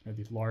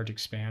the large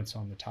expanse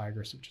on the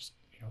Tigris of just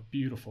a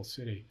beautiful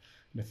city,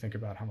 and to think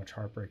about how much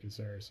heartbreak is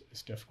there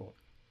is difficult.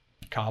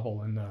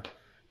 Kabul in the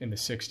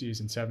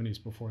 60s and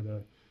 70s before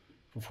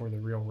the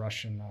real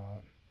Russian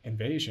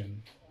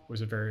invasion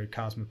was a very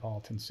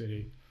cosmopolitan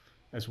city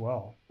as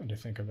well, and to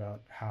think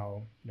about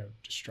how the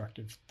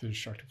destructive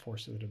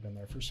forces that have been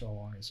there for so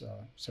long is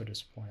so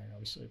disappointing,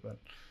 obviously. But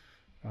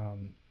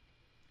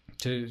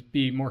to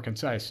be more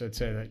concise, I'd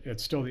say that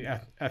it's still the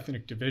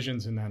ethnic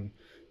divisions and then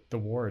the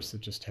wars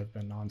that just have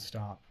been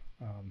nonstop,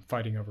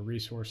 fighting over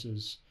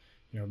resources,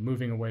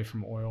 moving away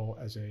from oil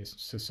as a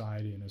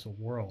society and as a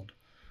world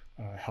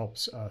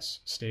helps us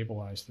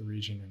stabilize the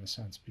region in a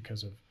sense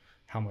because of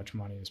how much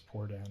money is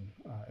poured in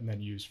and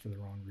then used for the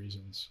wrong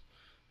reasons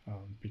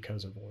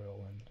because of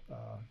oil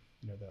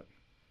and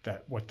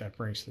that what that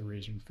brings to the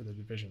region for the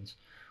divisions.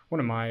 One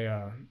of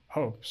my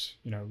hopes,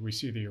 we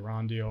see the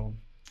Iran deal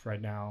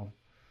right now,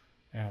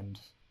 and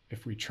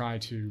if we try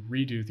to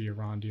redo the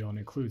Iran deal and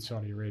include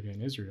Saudi Arabia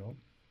and Israel,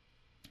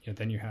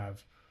 then you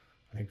have,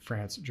 I think,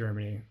 France,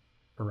 Germany,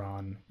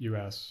 Iran,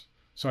 U.S.,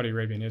 Saudi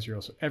Arabia, and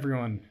Israel. So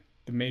everyone,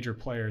 the major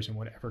players in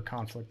whatever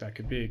conflict that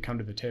could be, come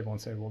to the table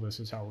and say, well, this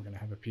is how we're going to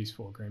have a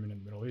peaceful agreement in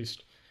the Middle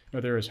East.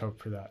 There is hope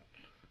for that.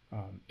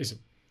 Is it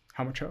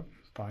how much hope?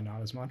 Probably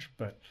not as much,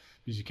 but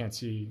because you can't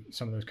see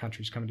some of those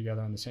countries coming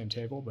together on the same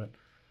table. But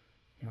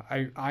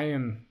I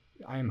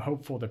am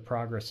hopeful that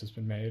progress has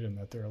been made and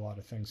that there are a lot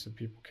of things that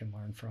people can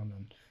learn from,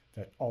 and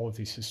that all of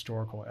these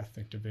historical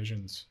ethnic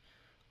divisions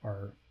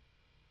are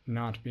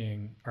not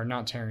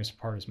tearing us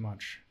apart as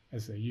much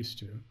as they used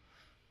to,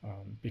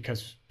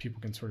 because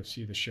people can sort of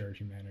see the shared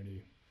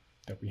humanity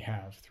that we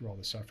have through all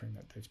the suffering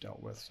that they've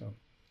dealt with. So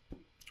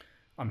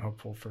I'm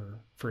hopeful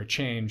for a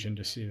change, and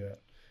to see that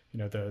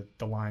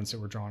the lines that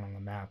were drawn on the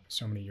map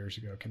so many years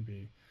ago can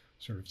be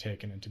sort of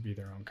taken and to be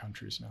their own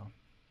countries now.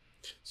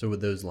 So would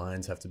those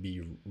lines have to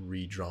be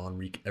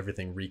redrawn,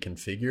 everything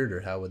reconfigured, or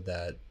how would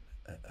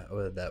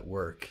that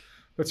work?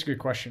 That's a good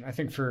question. I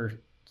think for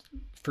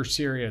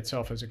Syria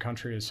itself as a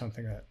country is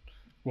something that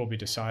will be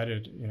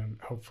decided,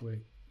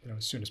 hopefully,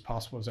 as soon as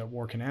possible as that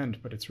war can end.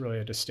 But it's really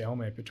at a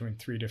stalemate between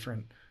three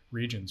different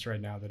regions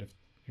right now that have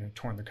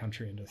torn the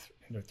country into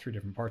three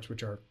different parts,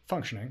 which are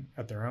functioning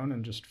at their own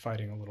and just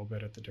fighting a little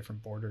bit at the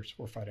different borders,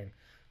 or fighting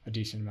a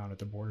decent amount at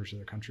the borders of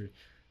the country.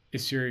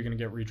 Is Syria going to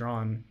get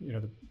redrawn?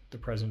 The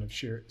president of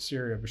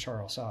Syria, Bashar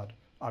al-Assad,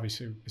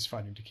 obviously is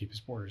fighting to keep his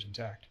borders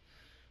intact.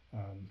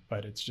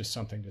 But it's just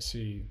something to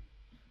see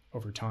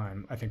over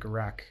time. I think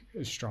Iraq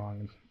is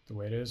strong the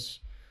way it is,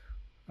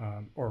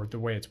 or the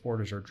way its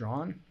borders are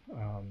drawn.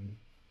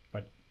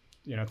 But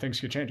things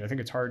could change. I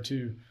think it's hard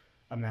to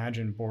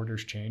imagine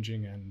borders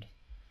changing and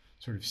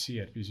sort of see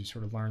it, because you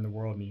sort of learn the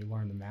world and you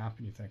learn the map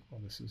and you think, well,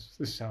 this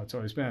is how it's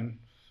always been.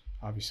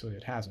 Obviously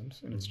it hasn't,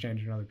 and it's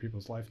changed in other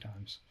people's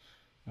lifetimes.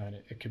 And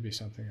it could be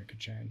something that could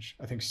change.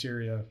 I think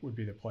Syria would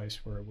be the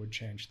place where it would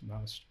change the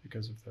most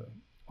because of the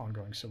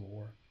ongoing civil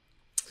war.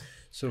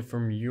 So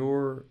from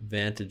your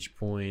vantage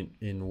point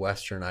in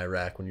Western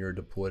Iraq, when you were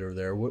deployed over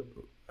there,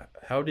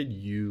 how did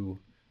you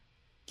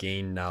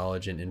gain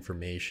knowledge and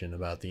information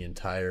about the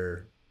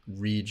entire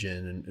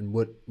region, and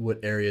what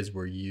areas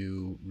were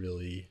you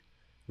really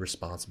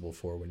responsible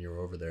for when you were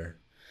over there?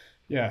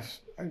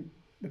 Yes.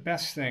 The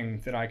best thing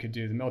that I could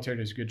do, the military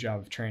does a good job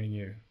of training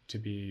you to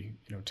be,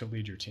 to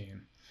lead your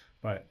team.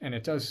 And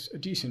it does a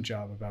decent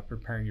job about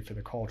preparing you for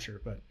the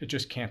culture, but it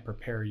just can't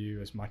prepare you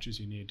as much as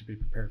you need to be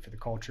prepared for the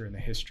culture and the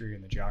history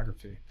and the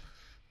geography.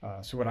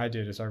 So what I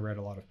did is I read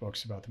a lot of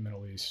books about the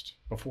Middle East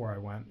before I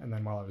went, and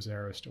then while I was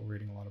there, I was still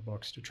reading a lot of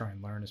books to try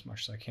and learn as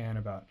much as I can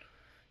about,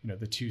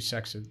 the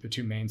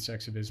two main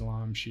sects of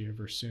Islam, Shia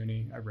versus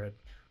Sunni. I read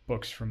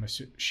books from a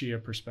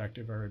Shia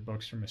perspective. I read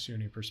books from a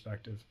Sunni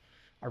perspective.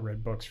 I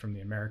read books from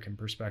the American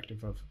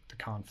perspective of the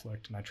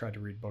conflict, and I tried to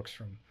read books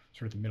from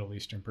sort of the Middle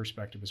Eastern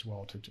perspective as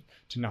well,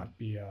 to not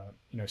be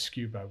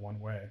skewed by one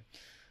way.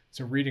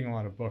 So reading a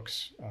lot of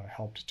books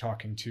helped.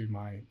 Talking to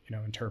my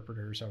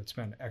interpreters, I would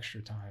spend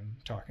extra time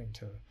talking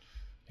to,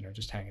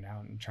 just hanging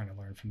out and trying to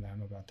learn from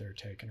them about their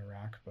take in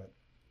Iraq. But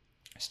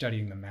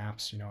studying the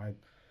maps,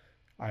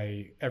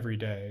 I every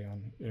day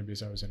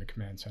because I was in a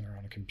command center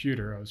on a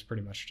computer, I was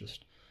pretty much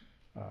just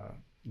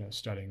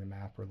studying the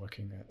map or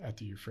looking at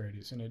the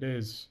Euphrates. And it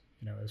is,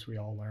 as we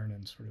all learn,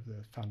 and sort of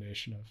the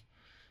foundation of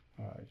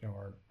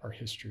our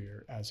history,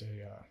 or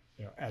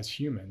as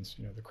humans,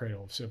 the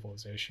cradle of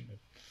civilization. It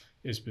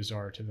is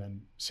bizarre to then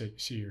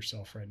see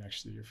yourself right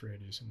next to the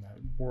Euphrates in that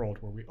world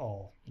where we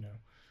all,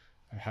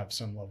 have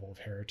some level of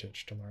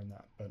heritage to learn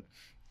that. But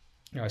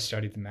I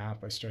studied the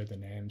map, I studied the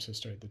names, I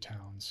studied the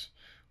towns.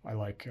 I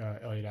like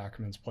Elliot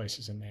Ackerman's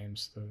Places and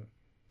Names,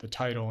 the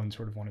title and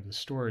sort of one of the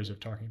stories of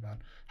talking about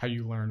how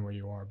you learn where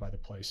you are by the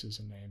places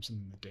and names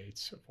and the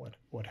dates of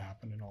what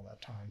happened in all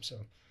that time. So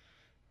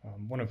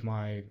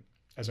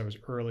as I was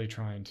early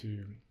trying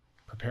to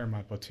prepare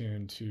my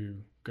platoon to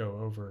go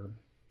over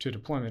to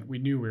deployment, we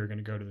knew we were going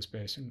to go to this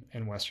base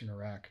in Western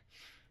Iraq.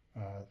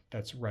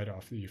 That's right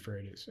off the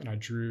Euphrates. And I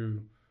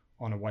drew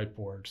on a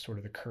whiteboard sort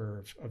of the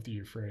curve of the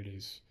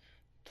Euphrates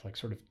to like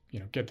sort of,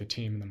 get the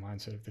team in the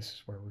mindset of this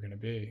is where we're going to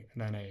be.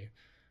 And then a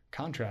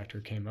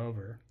contractor came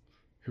over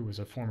who was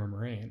a former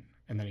Marine,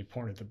 and then he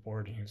pointed the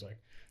board and he was like,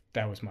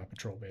 that was my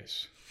patrol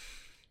base.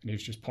 And he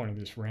was just pointing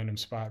this random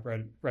spot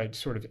right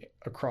sort of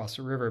across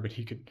the river, but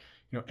he could,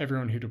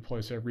 everyone who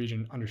deploys that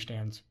region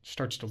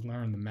starts to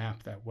learn the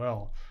map that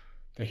well,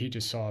 that he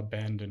just saw a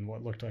bend in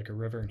what looked like a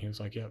river, and he was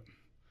like, yep,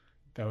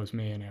 that was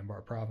me in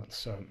Anbar Province.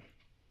 So,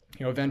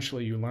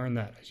 eventually you learn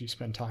that as you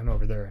spend time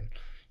over there and,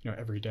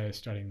 every day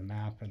studying the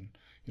map and,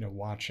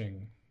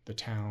 watching the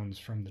towns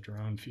from the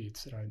drone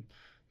feeds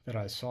that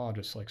I saw,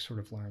 just like sort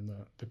of learn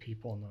the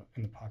people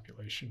and the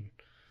population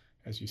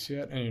as you see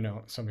it. And,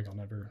 something I'll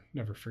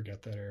never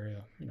forget that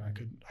area.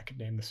 I could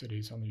name the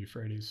cities on the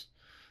Euphrates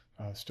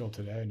still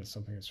today, and it's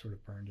something that's sort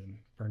of burned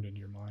into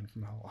your mind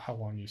from how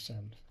long you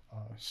spend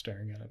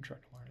staring at it and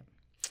trying to learn it.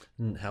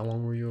 And how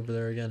long were you over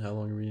there again? How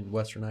long were you in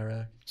Western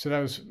Iraq? So that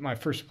was my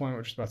first deployment,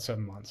 which was about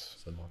 7 months.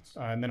 7 months.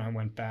 And then I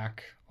went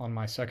back on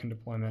my second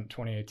deployment,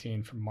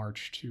 2018, from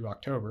March to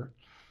October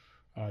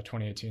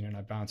 2018, and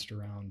I bounced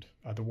around.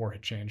 The war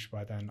had changed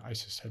by then.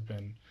 ISIS had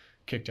been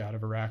kicked out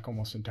of Iraq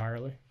almost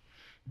entirely,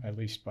 at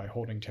least by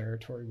holding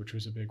territory, which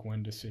was a big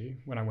win to see.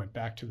 When I went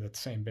back to that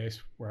same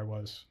base where I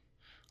was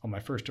on my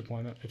first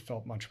deployment, it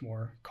felt much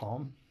more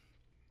calm.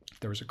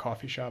 There was a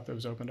coffee shop that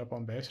was opened up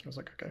on base, and I was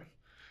like, okay,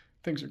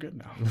 things are good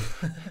now.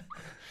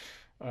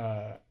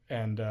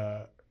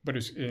 But it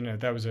was,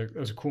 that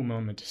was a cool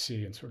moment to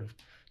see and sort of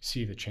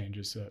see the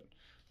changes that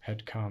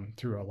had come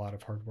through a lot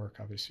of hard work,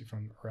 obviously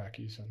from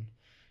Iraqis and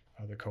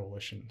the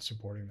coalition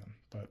supporting them.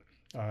 But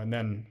and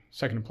then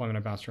second deployment,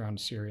 I bounced around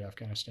to Syria,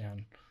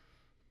 Afghanistan.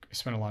 I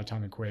spent a lot of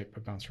time in Kuwait,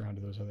 but bounced around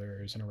to those other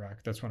areas in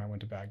Iraq. That's when I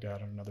went to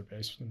Baghdad on another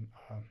base in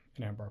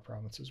Anbar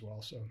Province as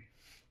well. So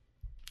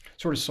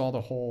sort of saw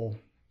the whole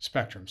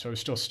spectrum. So I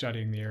was still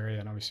studying the area,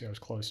 and obviously I was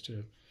close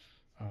to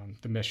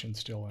the mission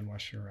still in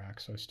Western Iraq,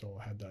 so I still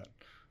had that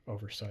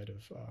oversight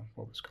of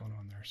what was going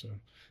on there. So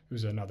it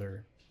was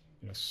another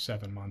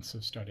 7 months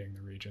of studying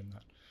the region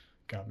that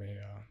got me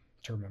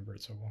to remember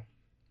it so well.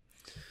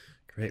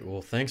 Great.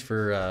 Well, thanks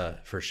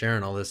for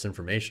sharing all this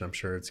information. I'm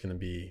sure it's going to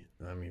be,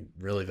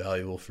 really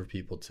valuable for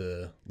people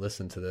to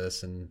listen to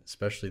this, and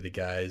especially the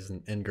guys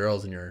and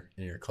girls in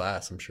your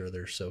class. I'm sure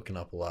they're soaking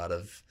up a lot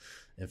of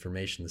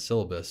information, the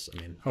syllabus.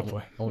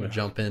 Hopefully. I want to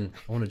jump in.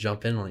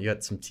 You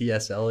got some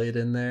T.S. Eliot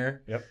in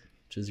there. Yep.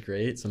 Which is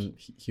great. Some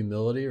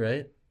humility,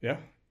 right? Yeah.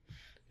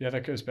 Yeah,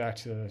 that goes back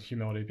to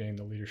humility being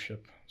the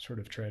leadership sort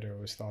of trait I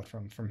always thought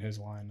from his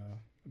line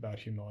about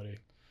humility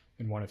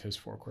in one of his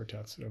 4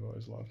 quartets that I've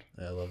always loved.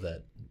 I love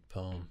that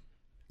poem.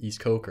 East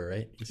Coker,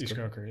 right? East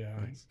Coker, yeah.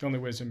 Nice. The only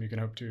wisdom you can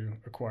hope to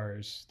acquire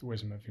is the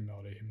wisdom of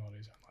humility. Humility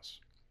is endless.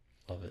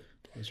 Love it.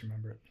 Always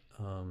remember it.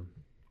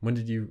 When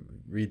did you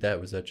read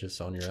that? Was that just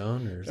on your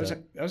own? Or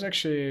that was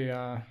actually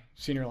a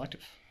senior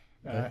elective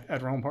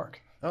at Rome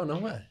Park. Oh, no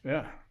way.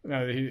 Yeah.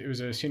 No, it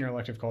was a senior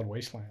elective called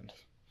Wasteland.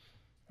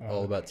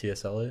 All about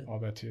T.S. Eliot? All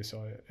about T.S.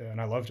 Eliot. Yeah,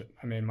 and I loved it.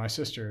 My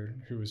sister,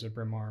 who was a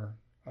Bryn Mawr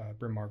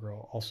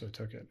girl, also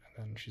took it.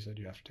 And then she said,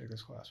 you have to take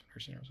this class when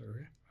you're senior. I was like,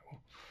 okay, I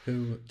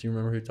will. Do you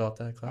remember who taught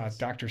that class?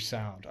 Dr.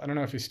 Sound. I don't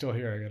know if he's still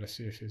here. I got to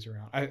see if he's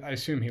around. I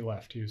assume he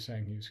left. He was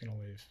saying he was going to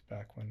leave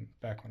back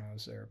when I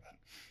was there. But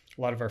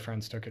a lot of our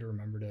friends took it,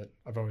 remembered it.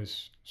 I've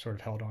always sort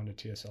of held on to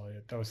T.S.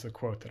 Eliot. That was the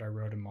quote that I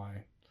wrote in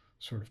my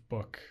sort of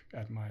book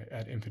at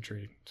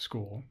infantry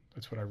school.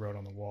 That's what I wrote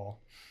on the wall.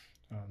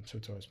 So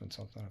it's always been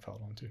something I've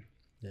held on to.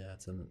 Yeah,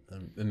 it's an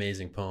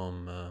amazing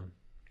poem,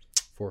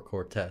 4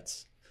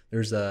 quartets.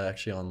 There's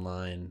actually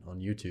online on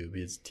YouTube.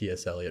 It's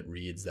T.S. Eliot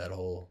reads that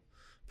whole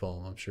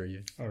poem. I'm sure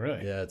you've. Oh,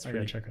 really? Yeah, it's. I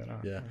gotta check that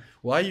out. Yeah.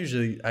 Well, I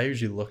usually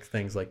look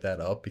things like that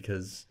up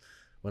because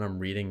when I'm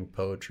reading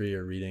poetry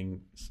or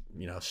reading,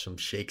 some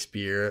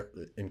Shakespeare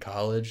in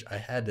college, I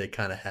had to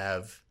kind of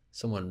have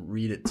someone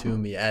read it to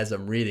me as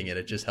I'm reading it.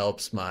 It just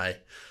helps my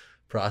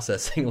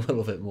processing a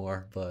little bit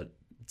more. But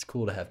it's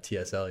cool to have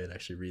T.S. Eliot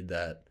actually read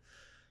that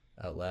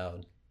out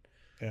loud.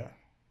 Yeah.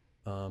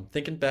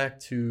 Thinking back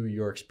to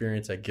your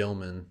experience at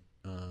Gilman,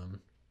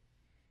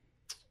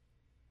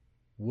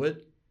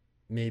 what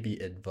maybe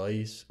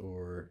advice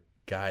or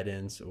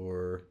guidance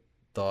or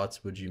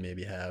thoughts would you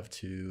maybe have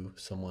to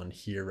someone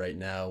here right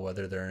now,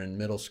 whether they're in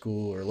middle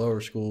school or lower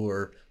school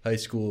or high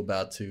school,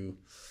 about to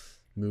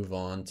move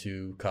on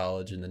to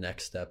college and the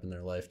next step in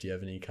their life? Do you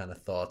have any kind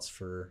of thoughts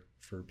for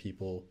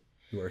people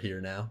who are here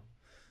now?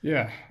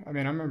 Yeah. I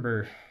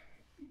remember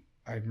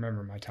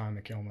my time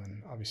at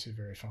Gilman, obviously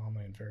very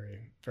fondly and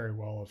very, very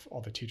well, of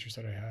all the teachers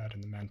that I had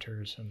and the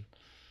mentors. And,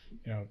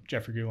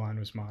 Jeffrey Guline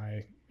was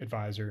my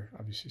advisor,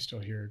 obviously still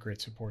here,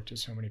 great support to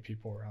so many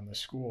people around the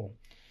school.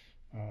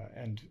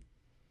 And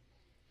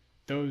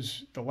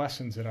the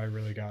lessons that I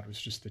really got was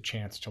just the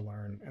chance to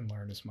learn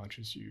as much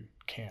as you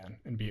can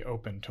and be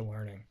open to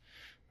learning.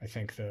 I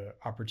think the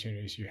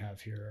opportunities you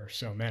have here are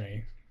so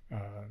many,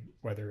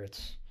 whether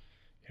it's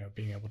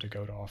being able to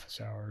go to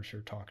office hours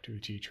or talk to a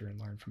teacher and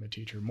learn from a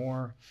teacher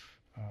more,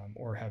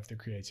 or have the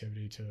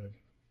creativity to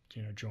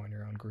join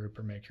your own group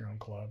or make your own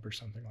club or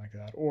something like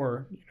that,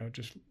 or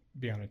just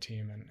be on a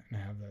team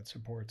and have that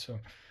support. So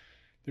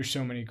there's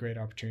so many great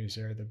opportunities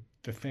there.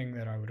 The thing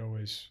that I would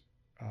always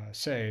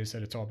say is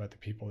that it's all about the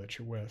people that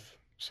you're with.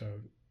 So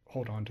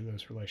hold on to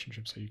those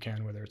relationships that you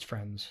can, whether it's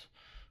friends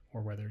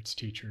or whether it's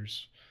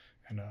teachers,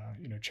 and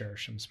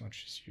cherish them as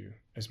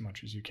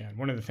much as you can.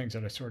 One of the things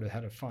that I sort of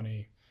had a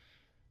funny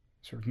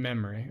sort of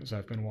memory as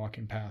I've been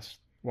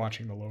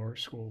watching the lower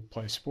school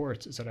play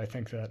sports is that I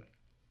think that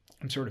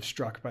I'm sort of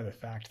struck by the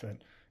fact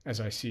that as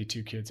I see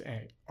two kids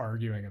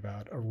arguing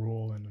about a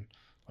rule in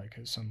like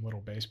some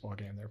little baseball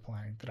game they're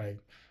playing, that I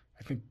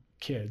think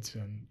kids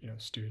and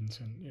students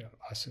and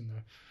us and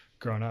the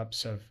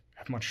grown-ups have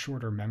much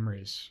shorter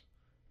memories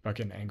about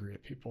getting angry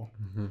at people.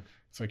 Mm-hmm.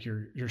 It's like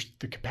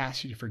the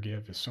capacity to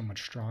forgive is so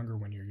much stronger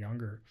when you're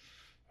younger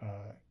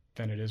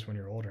than it is when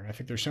you're older. And I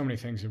think there's so many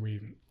things that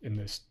we, in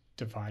this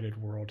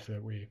divided world,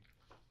 that we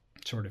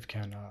sort of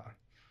can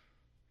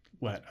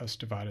let us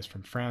divide us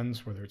from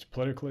friends, whether it's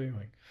politically,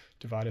 like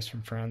divide us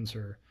from friends,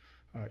 or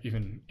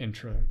even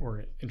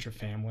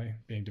intra-family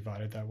being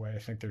divided that way. I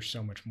think there's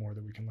so much more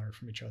that we can learn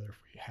from each other if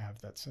we have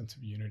that sense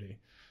of unity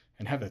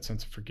and have that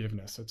sense of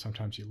forgiveness that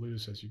sometimes you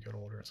lose as you get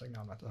older. It's like,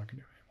 no, I'm not talking to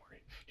him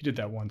anymore. He did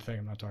that one thing,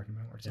 I'm not talking to him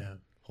anymore. It's like,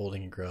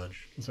 holding a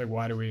grudge. It's like,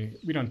 why do we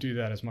don't do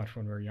that as much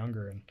when we're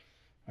younger? And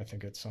I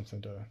think it's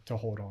something to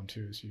hold on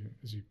to as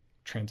you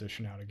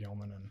transition out of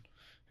Gilman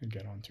and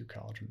get on through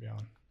college and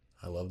beyond.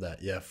 I love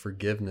that. Yeah,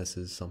 forgiveness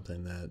is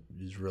something that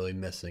is really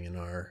missing in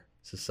our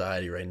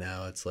society right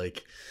now. It's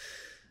like,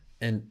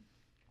 and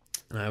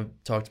I've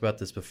talked about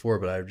this before,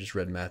 but I've just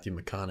read Matthew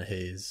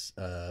McConaughey's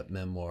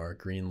memoir,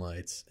 Green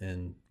Lights,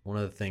 and one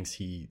of the things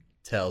he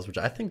tells, which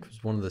I think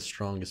was one of the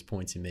strongest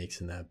points he makes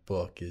in that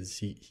book, is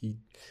he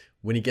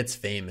when he gets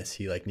famous,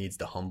 he like needs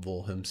to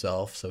humble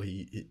himself. So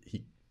he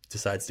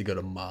decides to go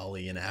to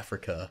Mali in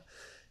Africa,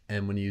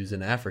 and when he was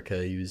in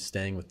Africa, he was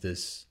staying with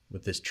this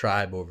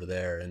tribe over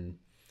there, and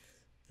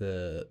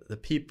the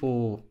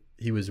people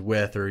he was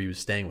with or he was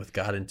staying with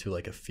got into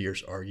like a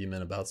fierce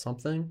argument about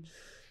something,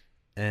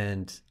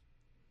 and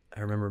I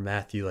remember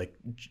Matthew like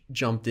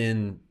jumped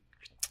in,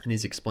 and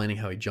he's explaining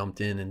how he jumped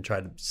in and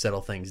tried to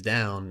settle things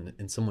down,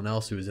 and someone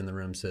else who was in the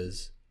room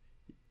says,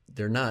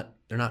 they're not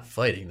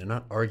fighting, they're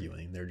not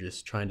arguing, they're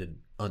just trying to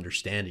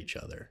understand each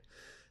other.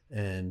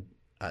 And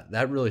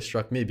that really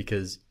struck me,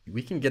 because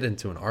we can get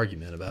into an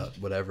argument about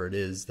whatever it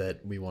is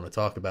that we want to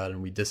talk about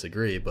and we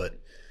disagree, but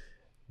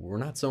we're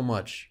not so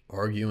much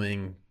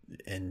arguing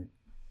and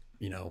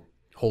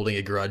holding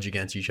a grudge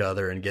against each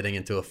other and getting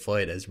into a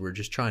fight as we're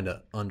just trying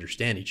to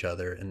understand each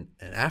other. And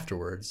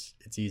afterwards,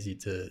 it's easy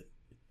to,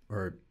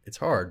 or it's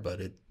hard, but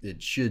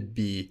it should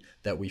be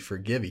that we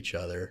forgive each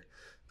other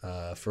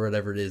for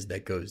whatever it is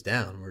that goes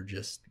down.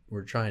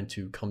 We're trying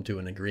to come to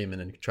an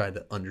agreement and try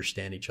to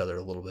understand each other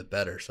a little bit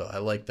better. So I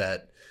like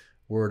that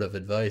word of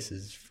advice,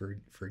 is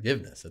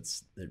forgiveness.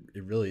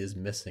 It really is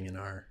missing in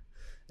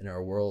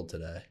our world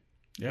today.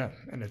 Yeah,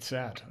 and it's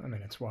sad. I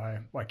mean, it's why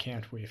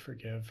can't we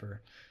forgive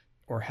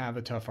or have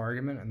a tough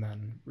argument and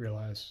then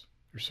realize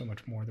there's so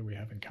much more that we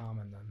have in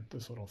common than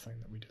this little thing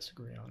that we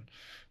disagree on.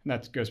 And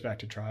that goes back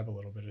to tribe a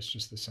little bit. It's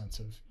just the sense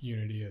of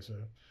unity as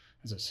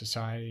a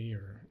society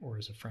or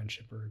as a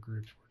friendship or a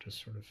group.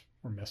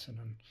 We're missing.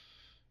 And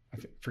I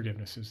think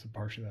forgiveness is the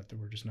part of that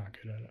we're just not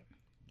good at it.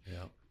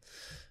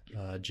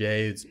 Yeah.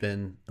 Jay, it's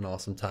been an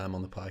awesome time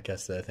on the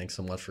podcast today. Thanks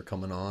so much for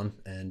coming on,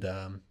 and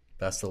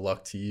best of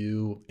luck to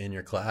you in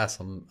your class.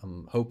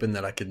 I'm hoping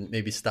that I could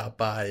maybe stop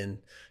by and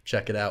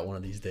check it out one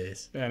of these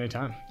days. Yeah,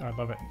 anytime. I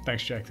love it.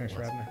 Thanks, Jack. Thanks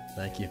for having me.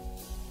 Thank you.